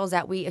wine bottles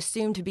that we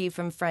assumed to be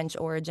from French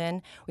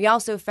origin. We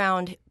also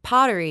found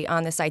pottery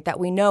on the site that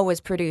we know was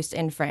produced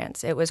in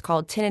France. It was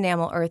called tin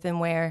enamel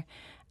earthenware,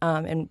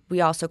 and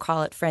we also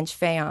call it French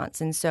faience.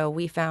 And so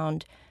we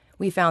found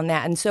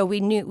that. And so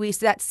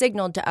that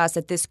signaled to us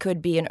that this could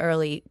be an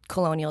early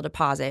colonial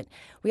deposit.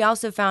 We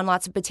also found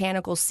lots of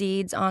botanical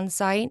seeds on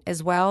site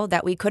as well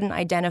that we couldn't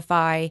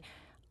identify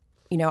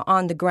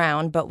on the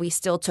ground, but we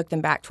still took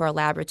them back to our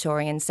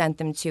laboratory and sent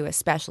them to a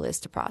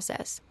specialist to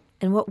process.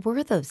 And what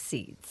were those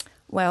seeds?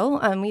 Well,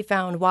 we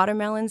found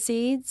watermelon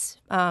seeds,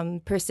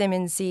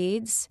 persimmon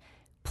seeds,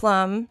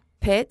 plum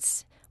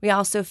pits. We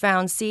also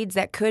found seeds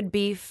that could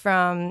be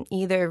from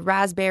either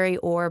raspberry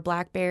or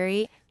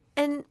blackberry.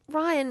 And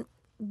Ryan,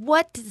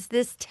 what does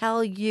this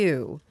tell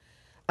you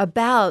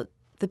about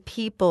the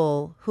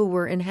people who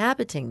were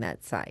inhabiting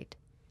that site?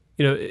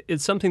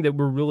 It's something that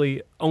we're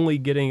really only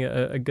getting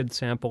a good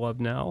sample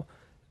of now.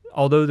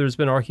 Although there's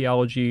been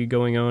archaeology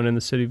going on in the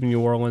city of New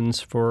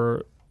Orleans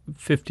for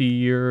 50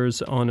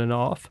 years on and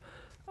off,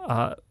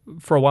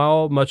 for a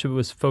while, much of it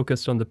was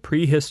focused on the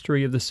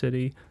prehistory of the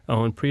city,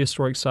 on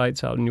prehistoric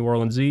sites out in New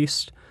Orleans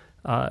East.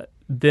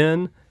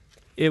 then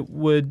it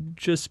would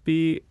just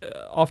be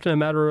often a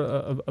matter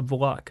of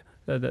luck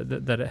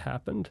that it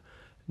happened.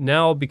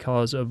 Now,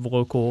 because of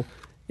local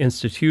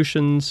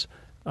institutions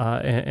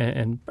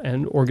and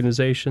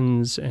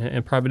organizations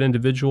and private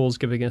individuals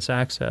giving us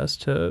access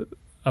to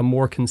a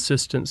more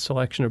consistent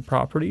selection of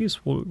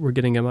properties, we're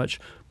getting a much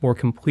more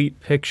complete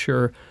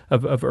picture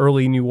of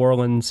early New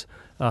Orleans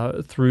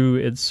through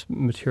its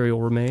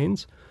material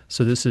remains.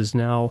 So this is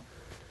now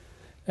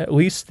at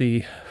least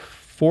the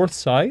fourth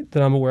site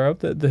that I'm aware of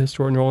that the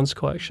Historic New Orleans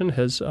Collection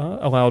has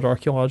allowed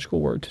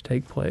archaeological work to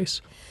take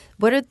place.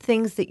 What are the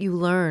things that you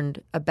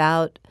learned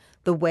about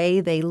the way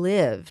they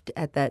lived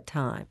at that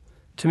time?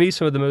 To me,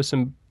 some of the most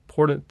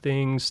important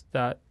things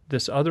that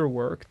this other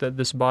work, that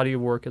this body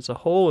of work as a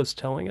whole is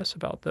telling us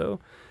about, though,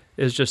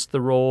 is just the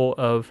role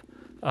of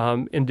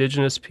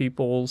indigenous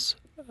peoples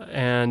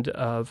and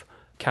of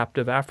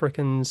captive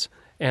Africans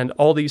and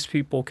all these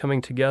people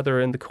coming together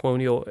in the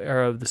colonial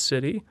era of the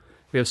city.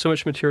 We have so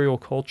much material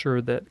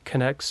culture that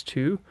connects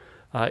to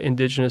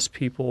indigenous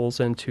peoples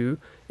and to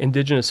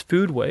indigenous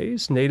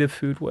foodways, native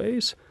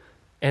foodways,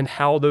 and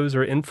how those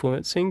are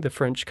influencing the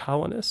French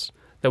colonists,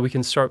 that we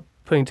can start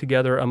putting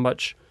together a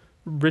much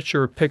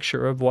richer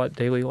picture of what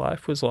daily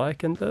life was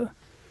like in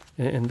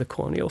the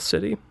colonial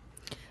city.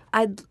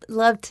 I'd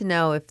love to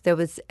know if there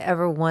was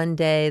ever one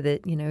day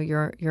that,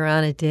 you're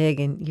on a dig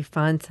and you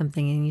find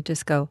something and you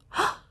just go,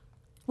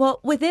 Well,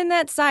 within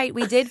that site,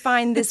 we did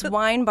find this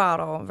wine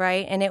bottle,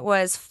 right? And it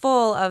was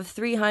full of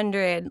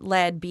 300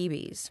 lead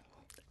BBs.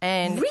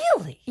 And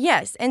really?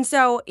 Yes. And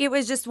so it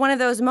was just one of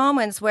those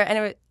moments where,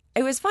 and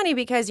it was funny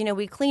because,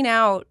 we clean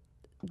out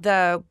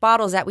the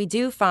bottles that we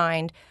do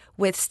find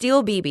with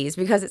steel BBs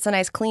because it's a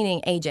nice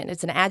cleaning agent.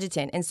 It's an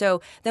adjutant. And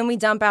so then we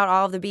dump out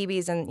all of the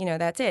BBs and,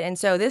 that's it. And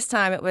so this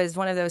time it was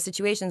one of those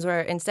situations where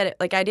instead of,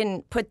 I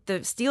didn't put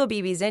the steel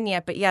BBs in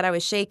yet, but yet I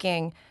was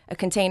shaking a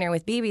container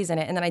with BBs in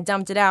it. And then I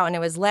dumped it out and it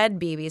was lead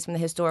BBs from the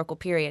historical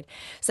period.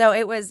 So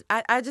it was,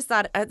 I just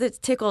thought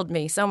it tickled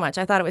me so much.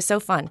 I thought it was so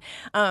fun.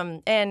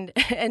 And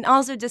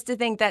also just to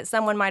think that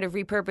someone might have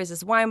repurposed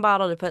this wine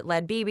bottle to put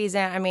lead BBs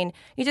in. I mean,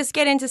 you just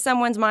get into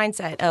someone's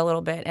mindset a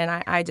little bit. And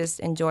I just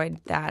enjoyed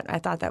that. I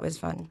thought that was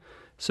fun.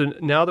 So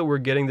now that we're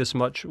getting this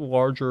much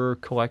larger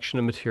collection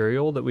of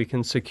material that we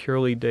can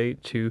securely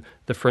date to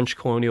the French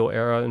colonial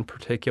era in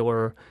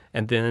particular,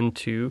 and then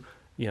to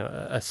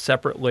a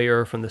separate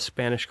layer from the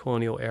Spanish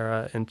colonial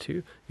era and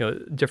to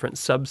different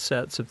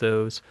subsets of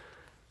those,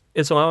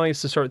 it's allowing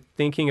us to start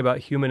thinking about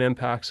human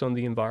impacts on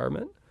the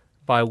environment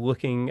by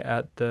looking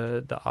at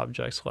the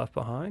objects left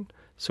behind.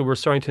 So we're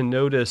starting to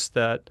notice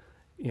that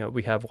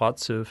we have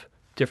lots of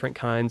different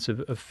kinds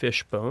of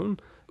fish bone.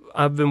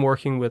 I've been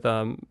working with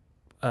a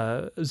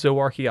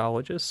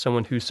zooarchaeologist,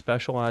 someone who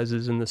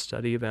specializes in the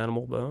study of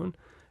animal bone,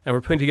 and we're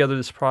putting together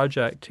this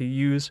project to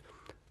use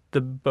the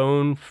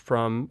bone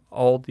from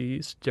all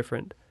these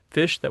different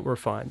fish that we're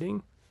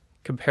finding,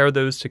 compare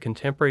those to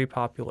contemporary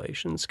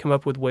populations, come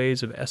up with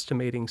ways of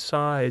estimating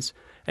size,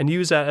 and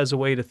use that as a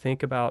way to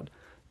think about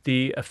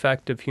the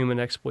effect of human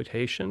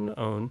exploitation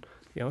on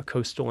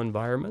coastal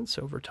environments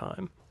over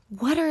time.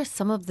 What are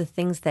some of the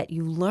things that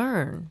you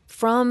learn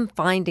from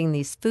finding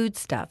these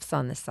foodstuffs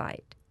on the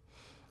site?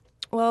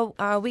 Well,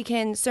 we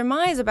can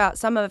surmise about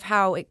some of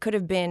how it could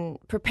have been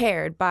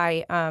prepared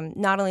by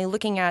not only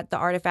looking at the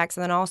artifacts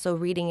and then also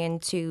reading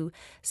into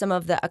some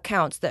of the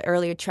accounts, the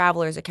earlier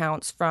travelers'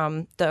 accounts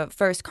from the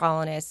first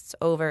colonists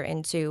over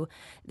into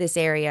this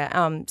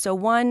area. So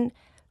one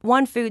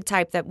food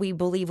type that we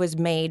believe was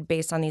made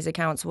based on these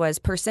accounts was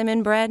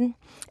persimmon bread.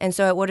 And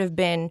so it would have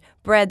been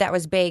bread that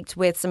was baked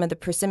with some of the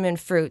persimmon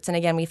fruits. And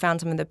again, we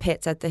found some of the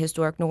pits at the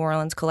Historic New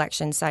Orleans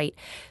Collection site.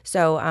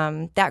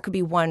 So that could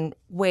be one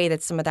way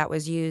that some of that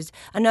was used.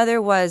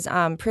 Another was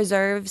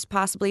preserves,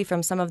 possibly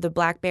from some of the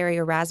blackberry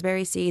or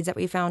raspberry seeds that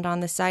we found on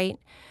the site.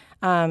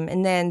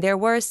 And then there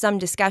were some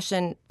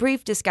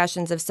brief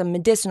discussions of some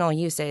medicinal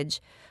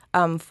usage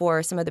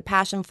for some of the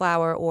passion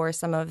flower or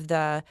some of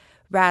the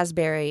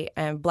raspberry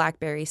and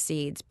blackberry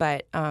seeds,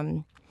 but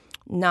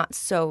not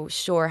so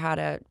sure how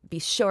to be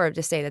sure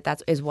to say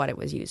that is what it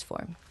was used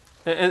for.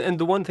 And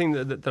the one thing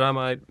that I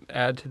might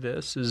add to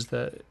this is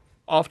that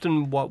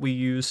often what we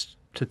use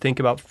to think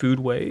about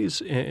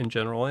foodways in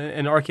general,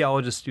 and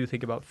archaeologists do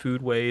think about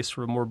foodways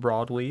sort of more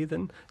broadly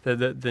than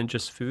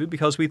just food,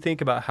 because we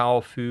think about how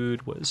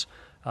food was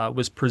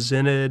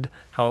presented,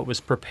 how it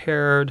was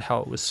prepared, how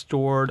it was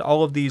stored,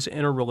 all of these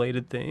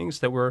interrelated things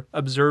that we're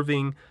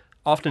observing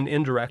often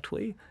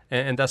indirectly.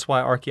 And that's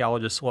why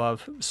archaeologists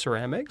love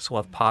ceramics,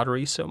 love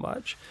pottery so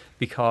much,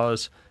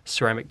 because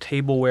ceramic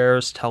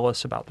tablewares tell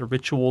us about the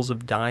rituals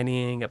of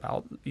dining,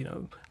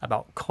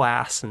 about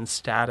class and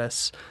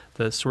status.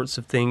 The sorts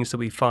of things that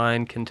we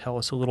find can tell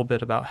us a little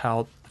bit about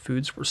how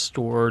foods were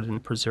stored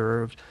and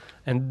preserved.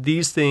 And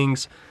these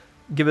things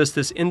give us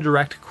this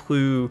indirect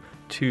clue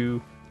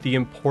to the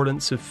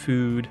importance of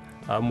food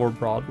more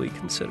broadly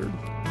considered.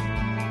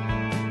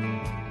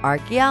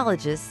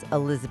 Archaeologists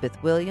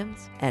Elizabeth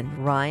Williams and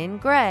Ryan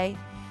Gray,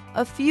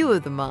 a few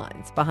of the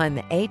minds behind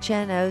the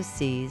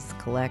HNOC's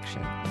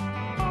collection.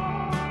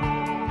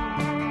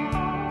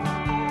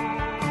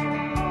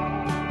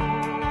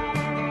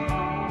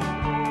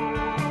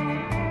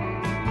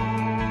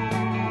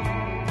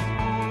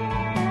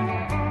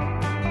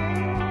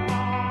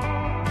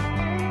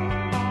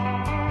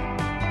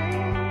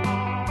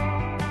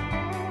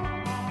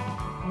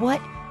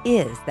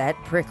 is that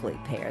prickly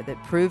pear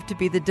that proved to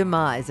be the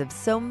demise of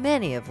so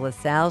many of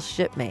LaSalle's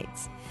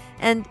shipmates?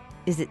 And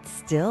is it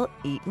still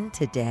eaten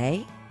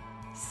today?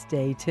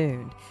 Stay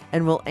tuned,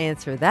 and we'll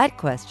answer that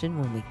question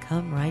when we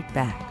come right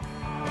back.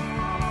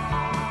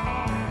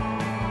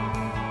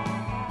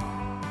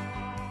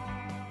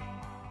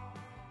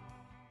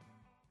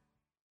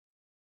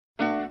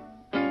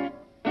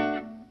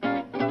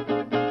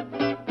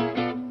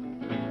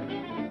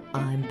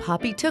 I'm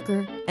Poppy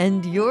Tooker,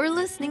 and you're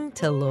listening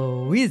to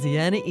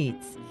Louisiana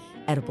Eats,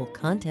 edible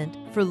content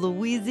for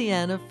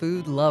Louisiana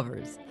food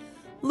lovers.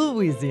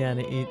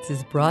 Louisiana Eats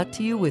is brought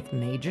to you with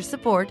major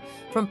support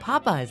from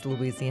Popeye's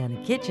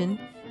Louisiana Kitchen,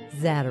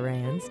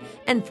 Zatarain's,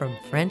 and from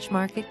French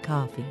Market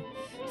Coffee.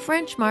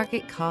 French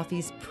Market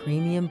Coffee's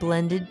premium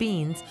blended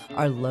beans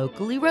are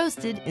locally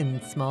roasted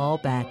in small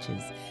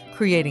batches,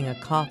 creating a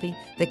coffee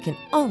that can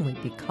only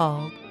be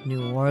called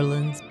New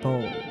Orleans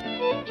bold.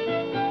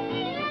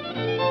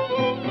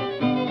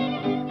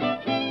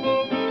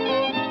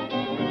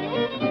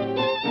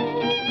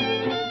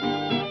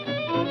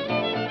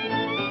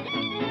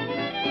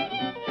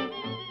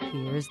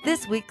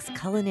 This week's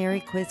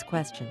culinary quiz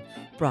question,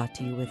 brought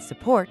to you with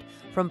support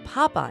from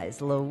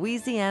Popeye's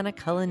Louisiana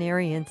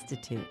Culinary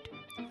Institute.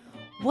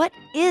 What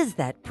is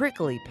that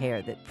prickly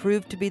pear that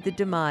proved to be the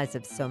demise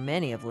of so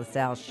many of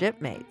LaSalle's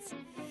shipmates?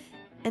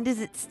 And is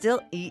it still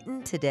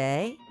eaten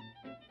today?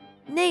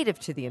 Native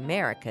to the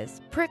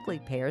Americas, prickly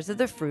pears are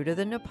the fruit of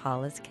the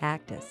Nopales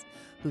cactus,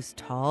 whose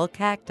tall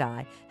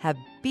cacti have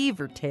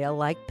beaver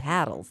tail-like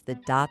paddles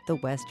that dot the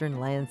western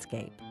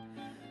landscape.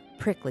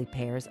 Prickly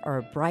pears are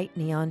a bright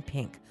neon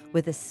pink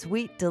with a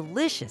sweet,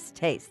 delicious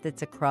taste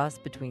that's a cross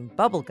between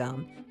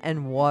bubblegum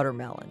and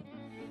watermelon.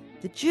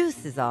 The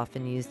juice is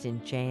often used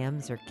in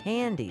jams or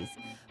candies,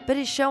 but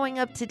is showing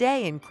up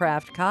today in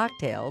craft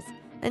cocktails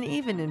and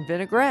even in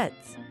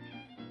vinaigrettes.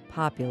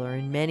 Popular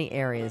in many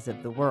areas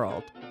of the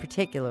world,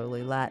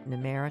 particularly Latin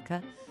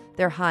America,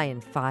 they're high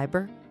in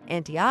fiber,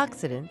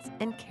 antioxidants,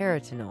 and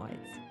carotenoids.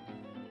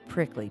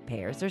 Prickly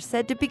pears are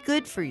said to be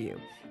good for you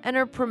and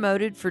are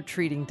promoted for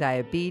treating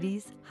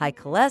diabetes, high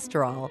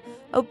cholesterol,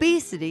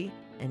 obesity,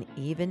 and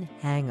even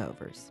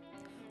hangovers.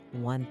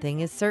 One thing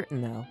is certain,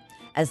 though.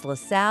 As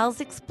LaSalle's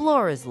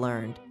explorers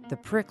learned, the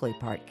prickly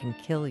part can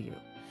kill you.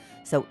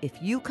 So if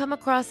you come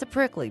across a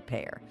prickly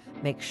pear,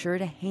 make sure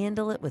to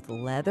handle it with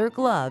leather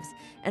gloves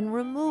and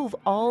remove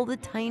all the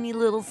tiny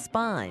little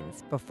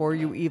spines before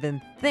you even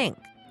think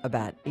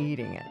about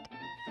eating it.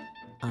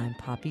 I'm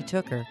Poppy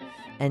Tooker,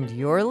 and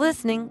you're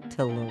listening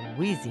to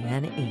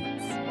Louisiana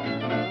Eats.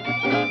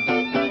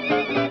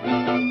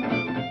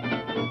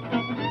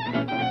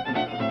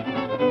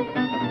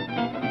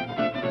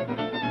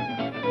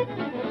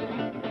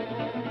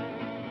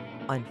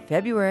 On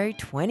February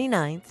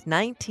 29,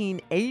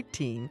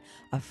 1918,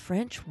 a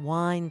French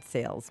wine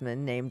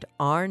salesman named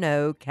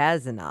Arnaud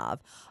Cazenave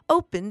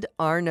opened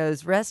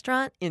Arnaud's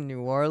restaurant in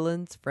New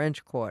Orleans'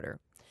 French Quarter.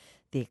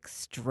 The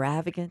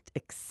extravagant,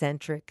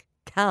 eccentric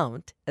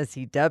Count, as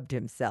he dubbed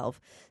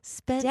himself,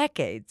 spent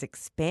decades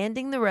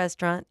expanding the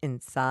restaurant in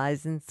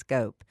size and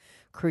scope,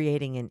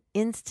 creating an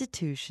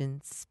institution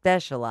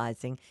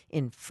specializing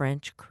in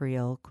French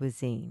Creole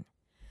cuisine.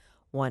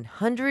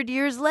 100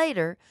 years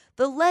later,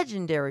 the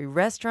legendary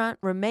restaurant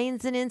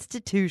remains an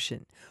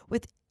institution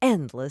with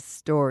endless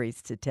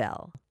stories to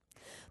tell.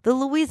 The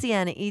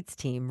Louisiana Eats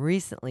team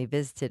recently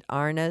visited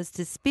Arnaud's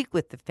to speak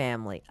with the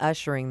family,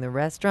 ushering the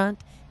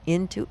restaurant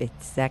into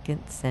its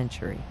second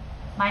century.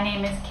 My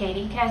name is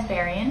Katie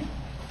Kasparian.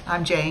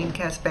 I'm Jane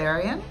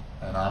Kasparian.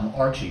 And I'm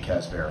Archie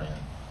Kasparian.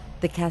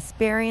 The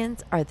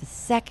Kasparians are the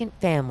second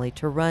family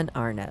to run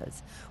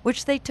Arnaud's,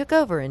 which they took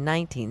over in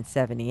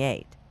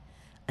 1978.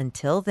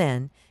 Until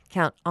then,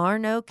 Count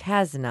Arnaud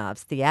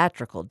Cazenave's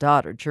theatrical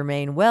daughter,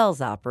 Germaine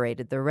Wells,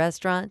 operated the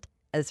restaurant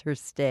as her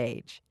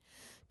stage.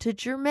 To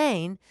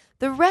Germaine,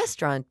 the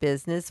restaurant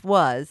business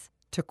was,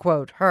 to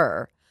quote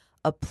her,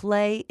 a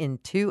play in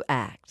 2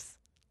 acts,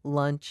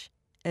 lunch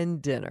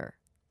and dinner.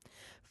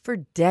 For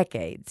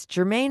decades,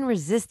 Germaine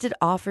resisted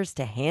offers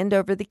to hand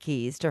over the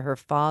keys to her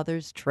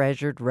father's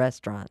treasured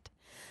restaurant.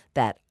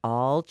 That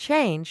all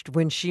changed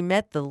when she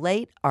met the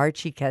late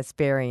Archie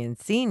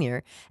Kasparian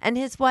Sr. and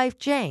his wife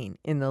Jane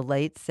in the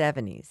late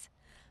 70s.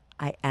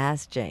 I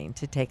asked Jane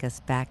to take us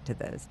back to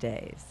those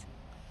days.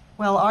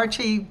 Well,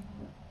 Archie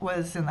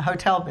was in the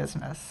hotel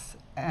business,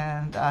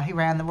 and he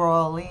ran the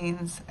Royal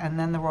Orleans and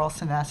then the Royal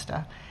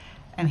Sonesta.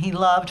 And he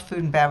loved food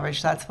and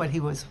beverage. That's what he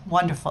was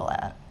wonderful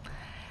at.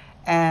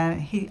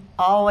 And he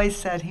always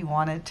said he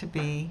wanted to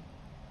be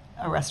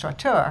a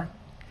restaurateur.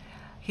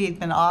 He'd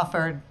been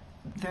offered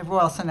the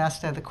Royal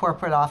Sonesta, the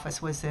corporate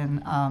office was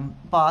in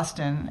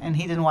Boston, and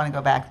he didn't want to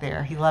go back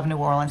there. He loved New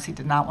Orleans. He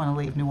did not want to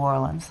leave New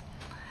Orleans.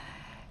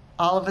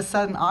 All of a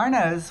sudden,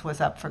 Arnaud's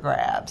was up for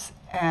grabs,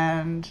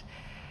 and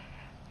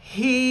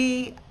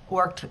he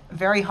worked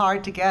very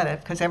hard to get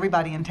it because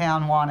everybody in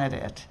town wanted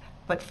it.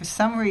 But for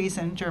some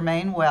reason,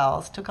 Germaine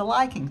Wells took a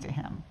liking to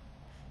him.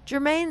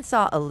 Germaine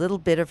saw a little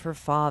bit of her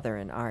father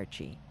in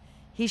Archie.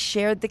 He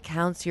shared the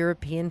Count's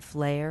European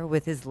flair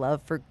with his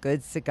love for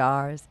good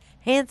cigars,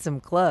 handsome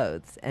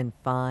clothes, and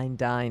fine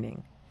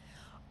dining.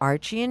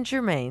 Archie and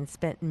Germaine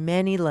spent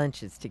many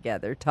lunches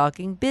together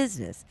talking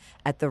business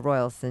at the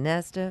Royal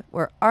Sonesta,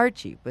 where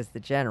Archie was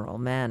the general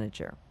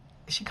manager.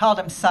 She called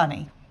him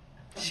Sonny.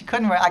 She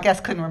couldn't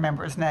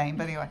remember his name,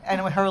 but anyway.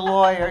 And her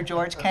lawyer,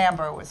 George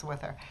Camber, was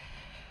with her.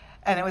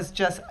 And it was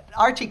just,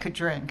 Archie could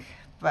drink,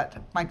 but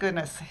my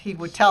goodness, he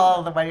would tell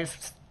all the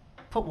waiters,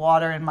 put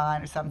water in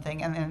mine or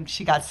something, and then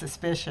she got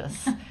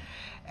suspicious.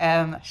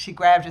 And she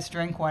grabbed his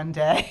drink one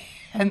day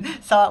and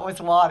saw it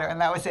was water, and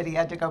that was it. He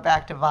had to go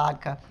back to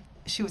vodka.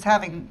 She was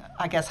having,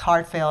 I guess,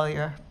 heart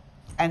failure,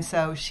 and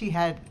so she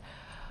had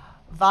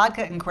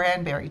vodka and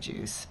cranberry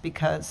juice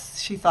because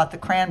she thought the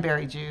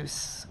cranberry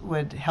juice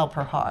would help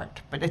her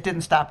heart, but it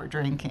didn't stop her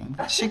drinking.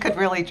 She could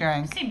really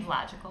drink. Seems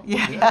logical.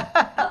 Yeah.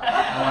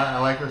 I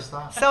like her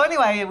stuff. So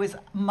anyway, it was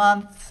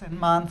months and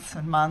months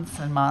and months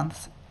and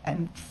months,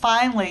 and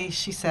finally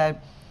she said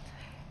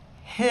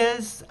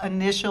his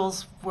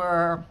initials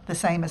were the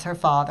same as her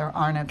father,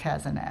 Arno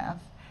Cazenav.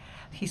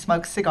 He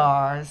smoked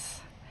cigars,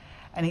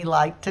 and he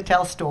liked to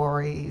tell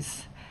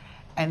stories,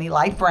 and he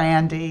liked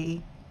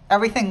brandy.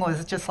 Everything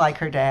was just like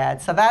her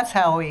dad. So that's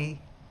how we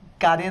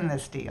got in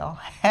this deal.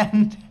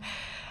 And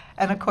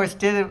of course,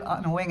 did it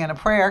on a wing and a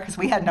prayer because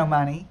we had no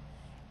money.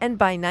 And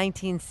by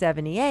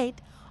 1978,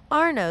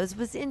 Arno's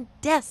was in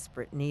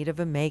desperate need of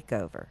a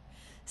makeover.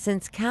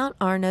 Since Count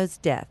Arno's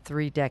death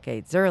 3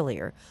 decades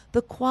earlier,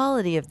 the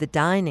quality of the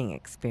dining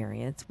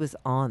experience was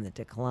on the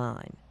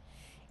decline.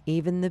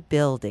 Even the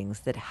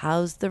buildings that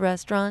housed the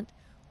restaurant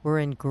were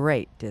in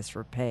great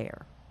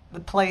disrepair. The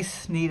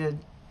place needed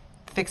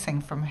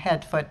fixing from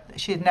head to foot.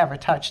 She had never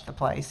touched the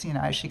place. You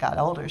know, as she got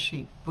older,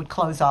 she would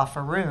close off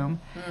her room.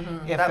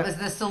 That was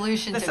the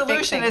solution to fixing. The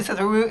solution is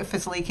the roof, if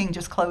it's leaking,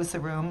 just close the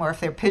room, or if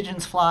there are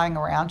pigeons flying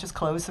around, just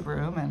close the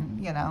room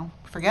and,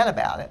 forget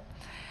about it.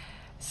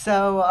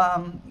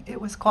 So it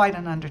was quite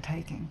an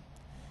undertaking.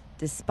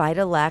 Despite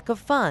a lack of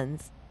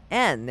funds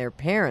and their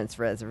parents'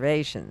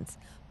 reservations,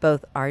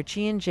 both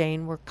Archie and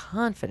Jane were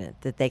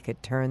confident that they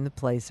could turn the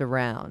place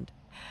around.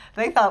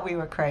 They thought we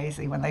were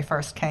crazy when they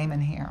first came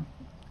in here,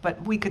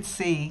 but we could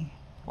see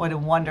what a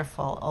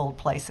wonderful old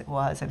place it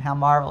was and how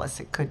marvelous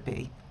it could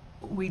be.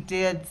 We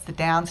did the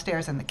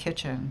downstairs and the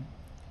kitchen,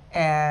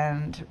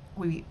 and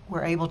we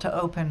were able to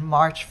open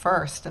March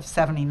 1st of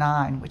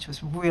 '79, which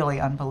was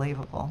really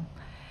unbelievable.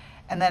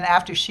 And then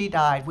after she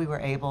died, we were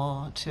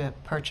able to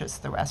purchase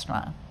the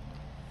restaurant.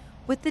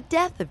 With the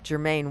death of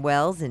Germaine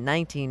Wells in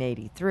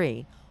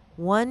 1983,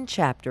 one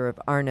chapter of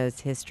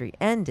Arno's history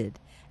ended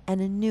and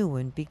a new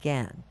one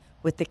began,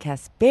 with the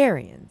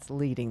Casparians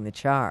leading the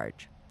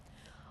charge.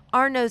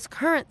 Arno's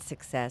current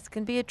success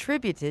can be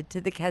attributed to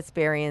the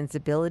Casparians'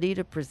 ability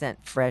to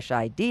present fresh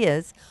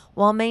ideas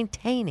while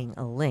maintaining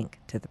a link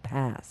to the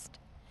past.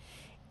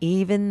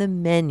 Even the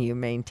menu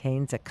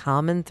maintains a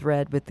common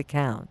thread with the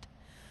Count.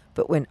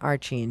 But when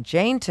Archie and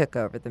Jane took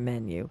over the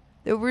menu,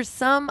 there were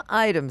some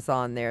items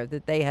on there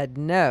that they had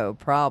no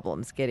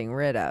problems getting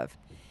rid of,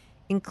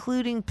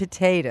 including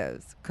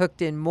potatoes,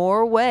 cooked in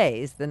more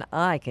ways than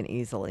I can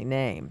easily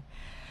name.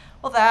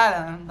 Well,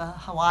 that and the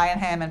Hawaiian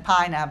ham and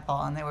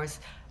pineapple, and there was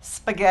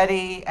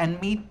spaghetti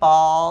and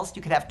meatballs.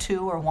 You could have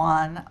 2 or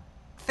 1,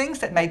 things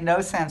that made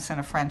no sense in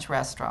a French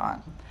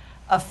restaurant.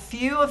 A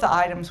few of the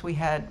items we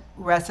had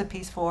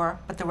recipes for,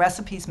 but the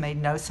recipes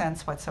made no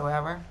sense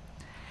whatsoever.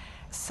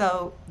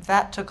 So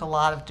that took a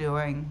lot of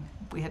doing.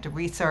 We had to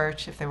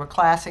research if they were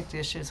classic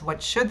dishes,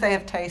 what should they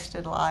have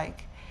tasted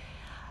like.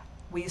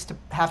 We used to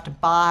have to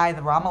buy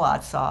the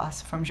remoulade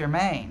sauce from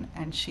Germaine,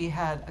 and she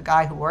had a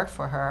guy who worked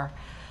for her.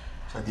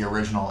 It's like the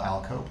original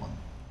Al Copeland.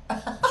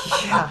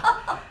 Yeah.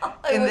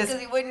 Because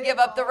he wouldn't give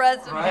up the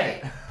recipe.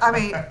 Right. I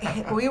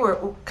mean, we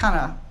were kind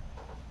of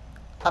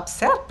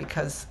upset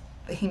because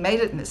he made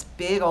it in this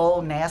big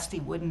old nasty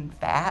wooden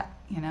vat,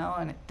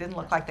 and it didn't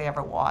look like they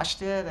ever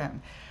washed it,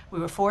 and we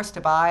were forced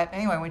to buy it.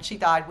 Anyway, when she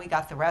died, we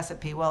got the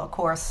recipe. Well, of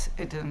course,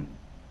 it didn't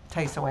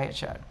taste the way it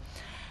should.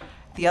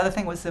 The other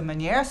thing was the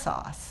Meunier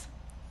sauce.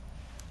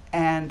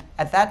 And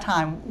at that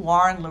time,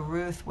 Warren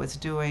LaRuth was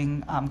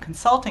doing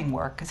consulting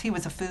work because he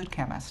was a food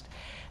chemist.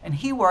 And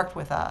he worked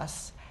with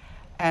us,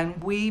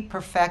 and we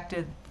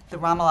perfected the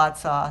remoulade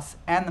sauce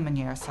and the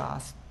Meunier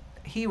sauce.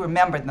 He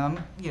remembered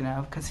them,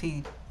 because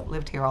he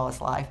lived here all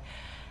his life.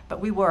 But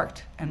we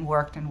worked and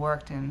worked and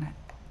worked and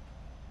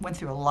went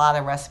through a lot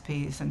of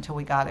recipes until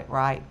we got it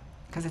right.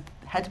 Because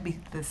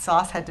the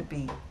sauce had to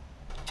be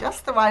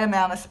just the right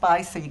amount of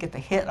spice so you get the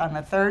hit on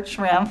the third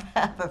shrimp,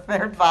 the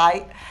third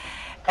bite.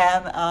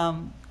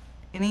 And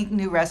any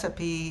new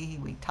recipe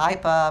we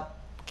type up,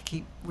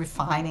 keep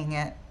refining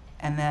it,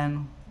 and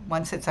then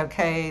once it's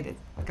okayed, it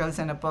goes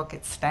in a book,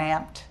 it's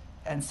stamped,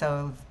 and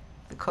so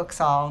the cooks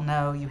all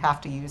know you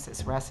have to use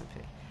this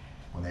recipe.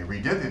 When they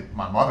redid it,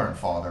 my mother and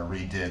father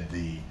redid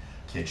the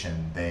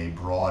kitchen. They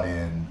brought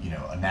in,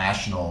 a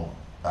national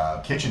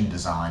kitchen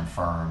design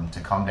firm to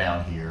come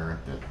down here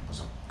that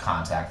was a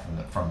contact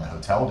from the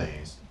hotel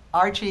days.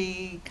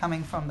 Archie,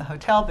 coming from the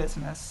hotel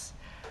business,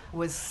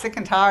 was sick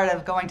and tired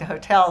of going to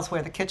hotels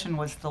where the kitchen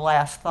was the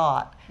last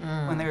thought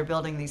when they were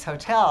building these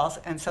hotels,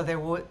 and so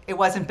it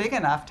wasn't big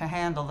enough to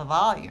handle the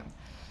volume.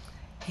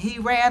 He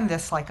ran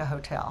this like a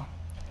hotel,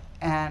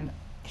 and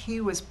he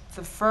was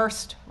the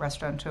first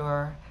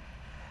restaurateur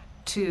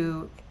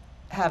to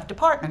have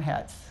department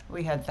heads.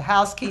 We had the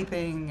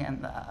housekeeping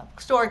and the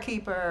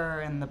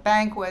storekeeper and the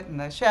banquet and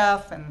the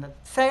chef and the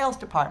sales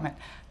department.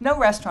 No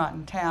restaurant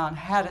in town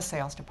had a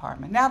sales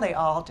department. Now they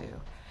all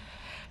do.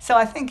 So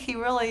I think he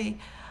really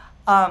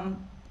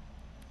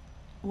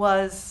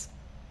was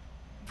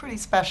pretty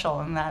special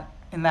in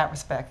that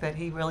respect, that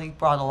he really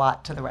brought a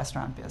lot to the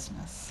restaurant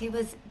business. He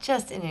was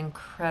just an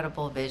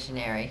incredible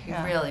visionary. He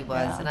Yeah, really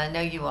was. yeah. And I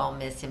know you all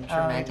miss him Oh,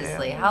 we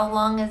tremendously. do. How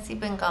long has he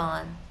been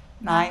gone?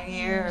 9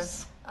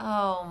 years.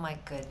 Oh, my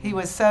goodness. He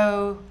was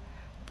so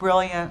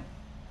brilliant,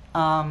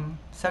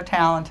 so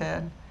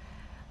talented.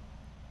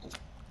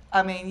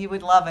 I mean, you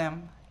would love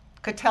him.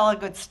 Could tell a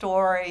good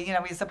story. You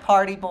know, he's a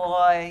party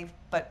boy,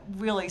 but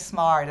really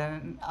smart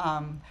and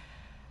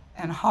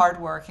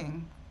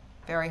hardworking,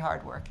 very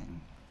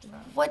hardworking.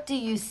 What do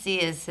you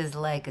see as his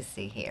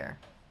legacy here?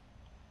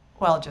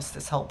 Well, just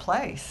this whole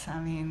place.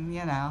 I mean,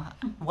 you know,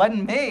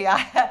 wasn't me.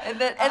 And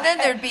then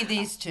there'd be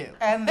these two.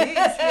 And these,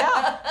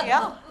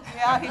 yeah.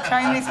 He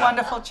trained these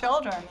wonderful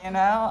children, you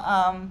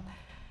know,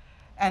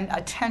 and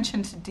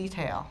attention to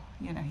detail.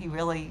 You know, he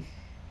really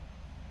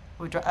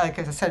would, like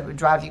I said, would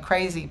drive you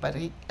crazy, but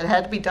it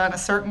had to be done a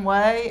certain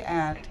way,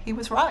 and he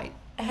was right.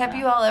 Have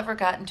you all ever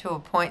gotten to a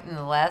point in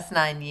the last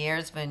 9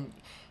 years when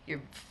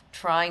you're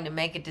trying to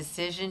make a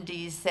decision? Do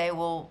you say,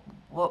 well,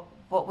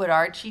 what would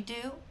Archie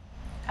do?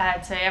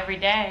 I'd say every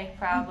day,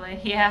 probably.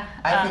 Yeah.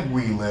 I think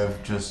we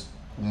live just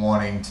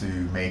wanting to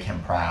make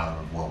him proud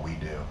of what we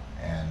do,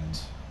 and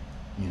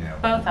you know,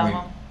 Both of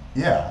them.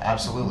 Yeah,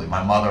 absolutely.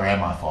 My mother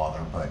and my father,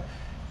 but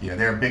you know,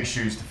 there are big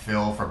shoes to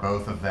fill for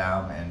both of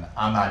them, and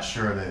I'm not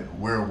sure that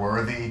we're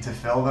worthy to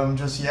fill them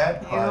just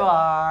yet. You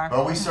are.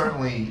 But we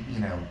certainly, you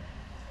know,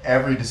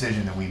 every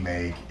decision that we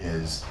make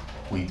is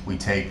we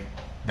take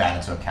that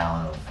into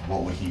account of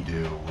what would he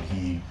do?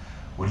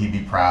 Would he be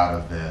proud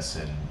of this?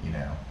 And you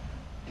know,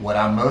 what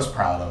I'm most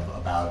proud of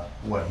about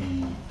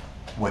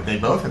what they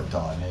both have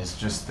done is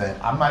just that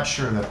I'm not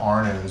sure that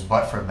Arno's,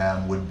 but for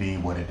them, would be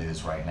what it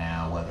is right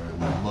now, whether it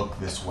would look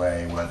this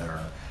way, whether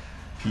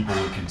people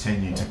would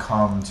continue to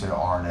come to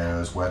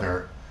Arno's,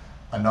 whether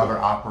another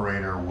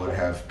operator would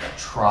have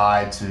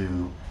tried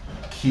to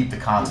keep the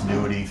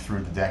continuity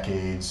through the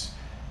decades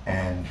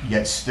and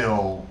yet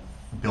still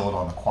build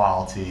on the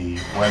quality,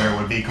 whether it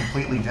would be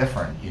completely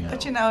different, you know.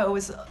 But you know,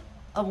 it's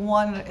a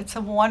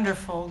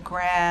wonderful,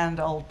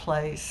 grand old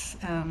place,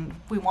 and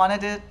we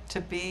wanted it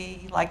to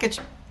be like it.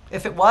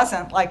 If it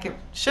wasn't, like it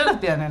should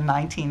have been in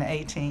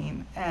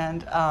 1918,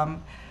 and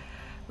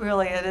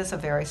really, it is a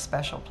very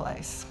special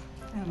place,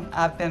 and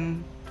I've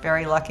been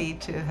very lucky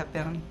to have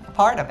been a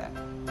part of it.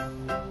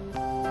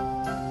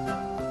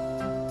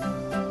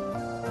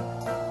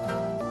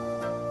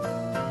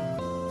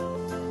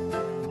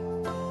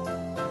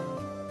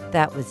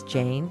 That was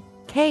Jane,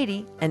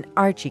 Katie, and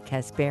Archie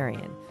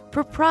Kasparian,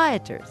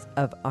 proprietors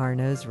of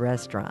Arno's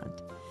Restaurant.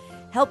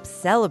 Help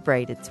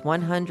celebrate its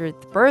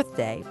 100th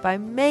birthday by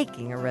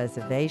making a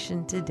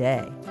reservation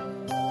today.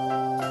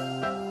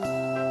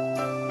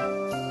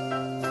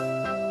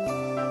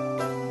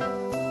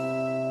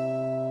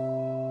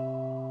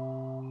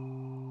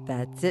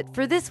 That's it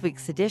for this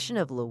week's edition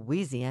of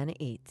Louisiana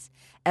Eats,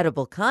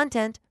 edible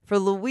content for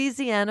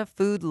Louisiana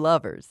food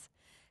lovers.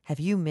 Have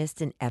you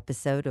missed an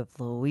episode of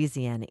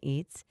Louisiana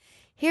Eats?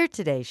 Hear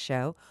today's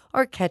show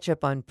or catch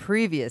up on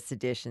previous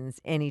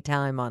editions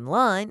anytime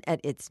online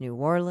at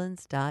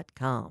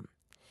itsneworleans.com.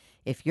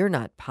 If you're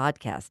not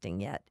podcasting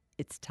yet,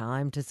 it's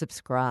time to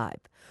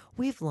subscribe.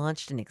 We've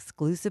launched an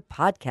exclusive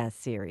podcast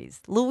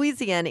series,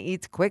 Louisiana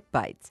Eats Quick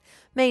Bites,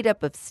 made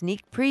up of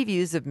sneak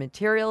previews of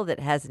material that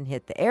hasn't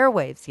hit the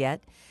airwaves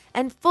yet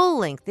and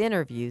full-length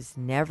interviews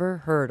never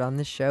heard on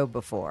the show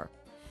before.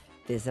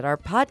 Visit our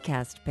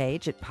podcast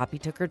page at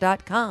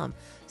poppytooker.com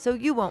so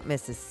you won't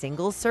miss a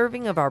single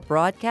serving of our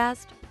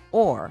broadcast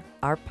or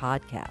our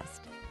podcast.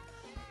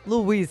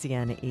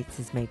 Louisiana Eats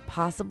is made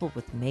possible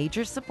with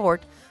major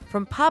support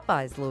from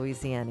Popeye's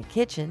Louisiana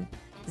Kitchen,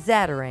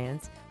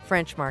 Zatarain's,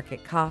 French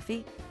Market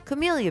Coffee,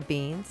 Camellia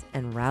Beans,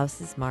 and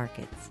Rouse's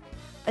Markets.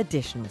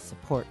 Additional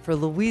support for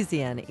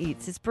Louisiana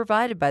Eats is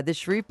provided by the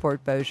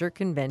Shreveport-Bossier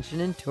Convention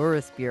and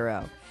Tourist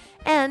Bureau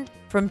and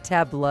from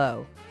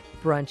Tableau,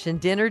 brunch and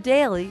dinner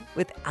daily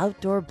with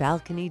outdoor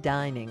balcony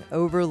dining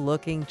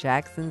overlooking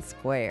Jackson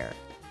Square.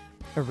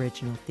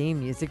 Original theme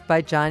music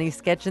by Johnny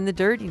Sketch and the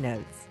Dirty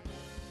Notes.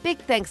 Big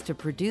thanks to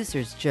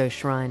producers Joe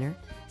Schreiner,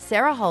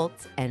 Sarah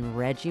Holtz, and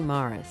Reggie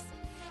Morris.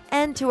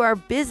 And to our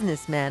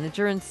business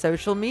manager and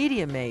social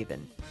media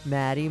maven,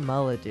 Maddie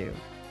Mullidew.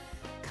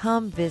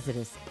 Come visit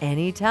us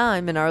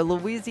anytime in our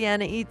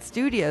Louisiana Eats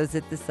studios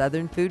at the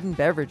Southern Food and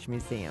Beverage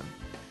Museum.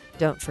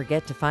 Don't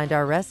forget to find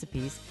our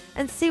recipes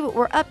and see what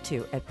we're up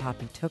to at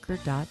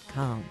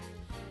poppytooker.com.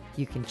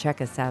 You can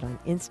check us out on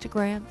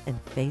Instagram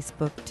and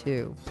Facebook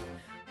too.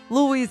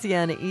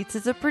 Louisiana Eats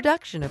is a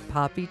production of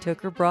Poppy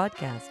Tooker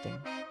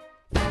Broadcasting.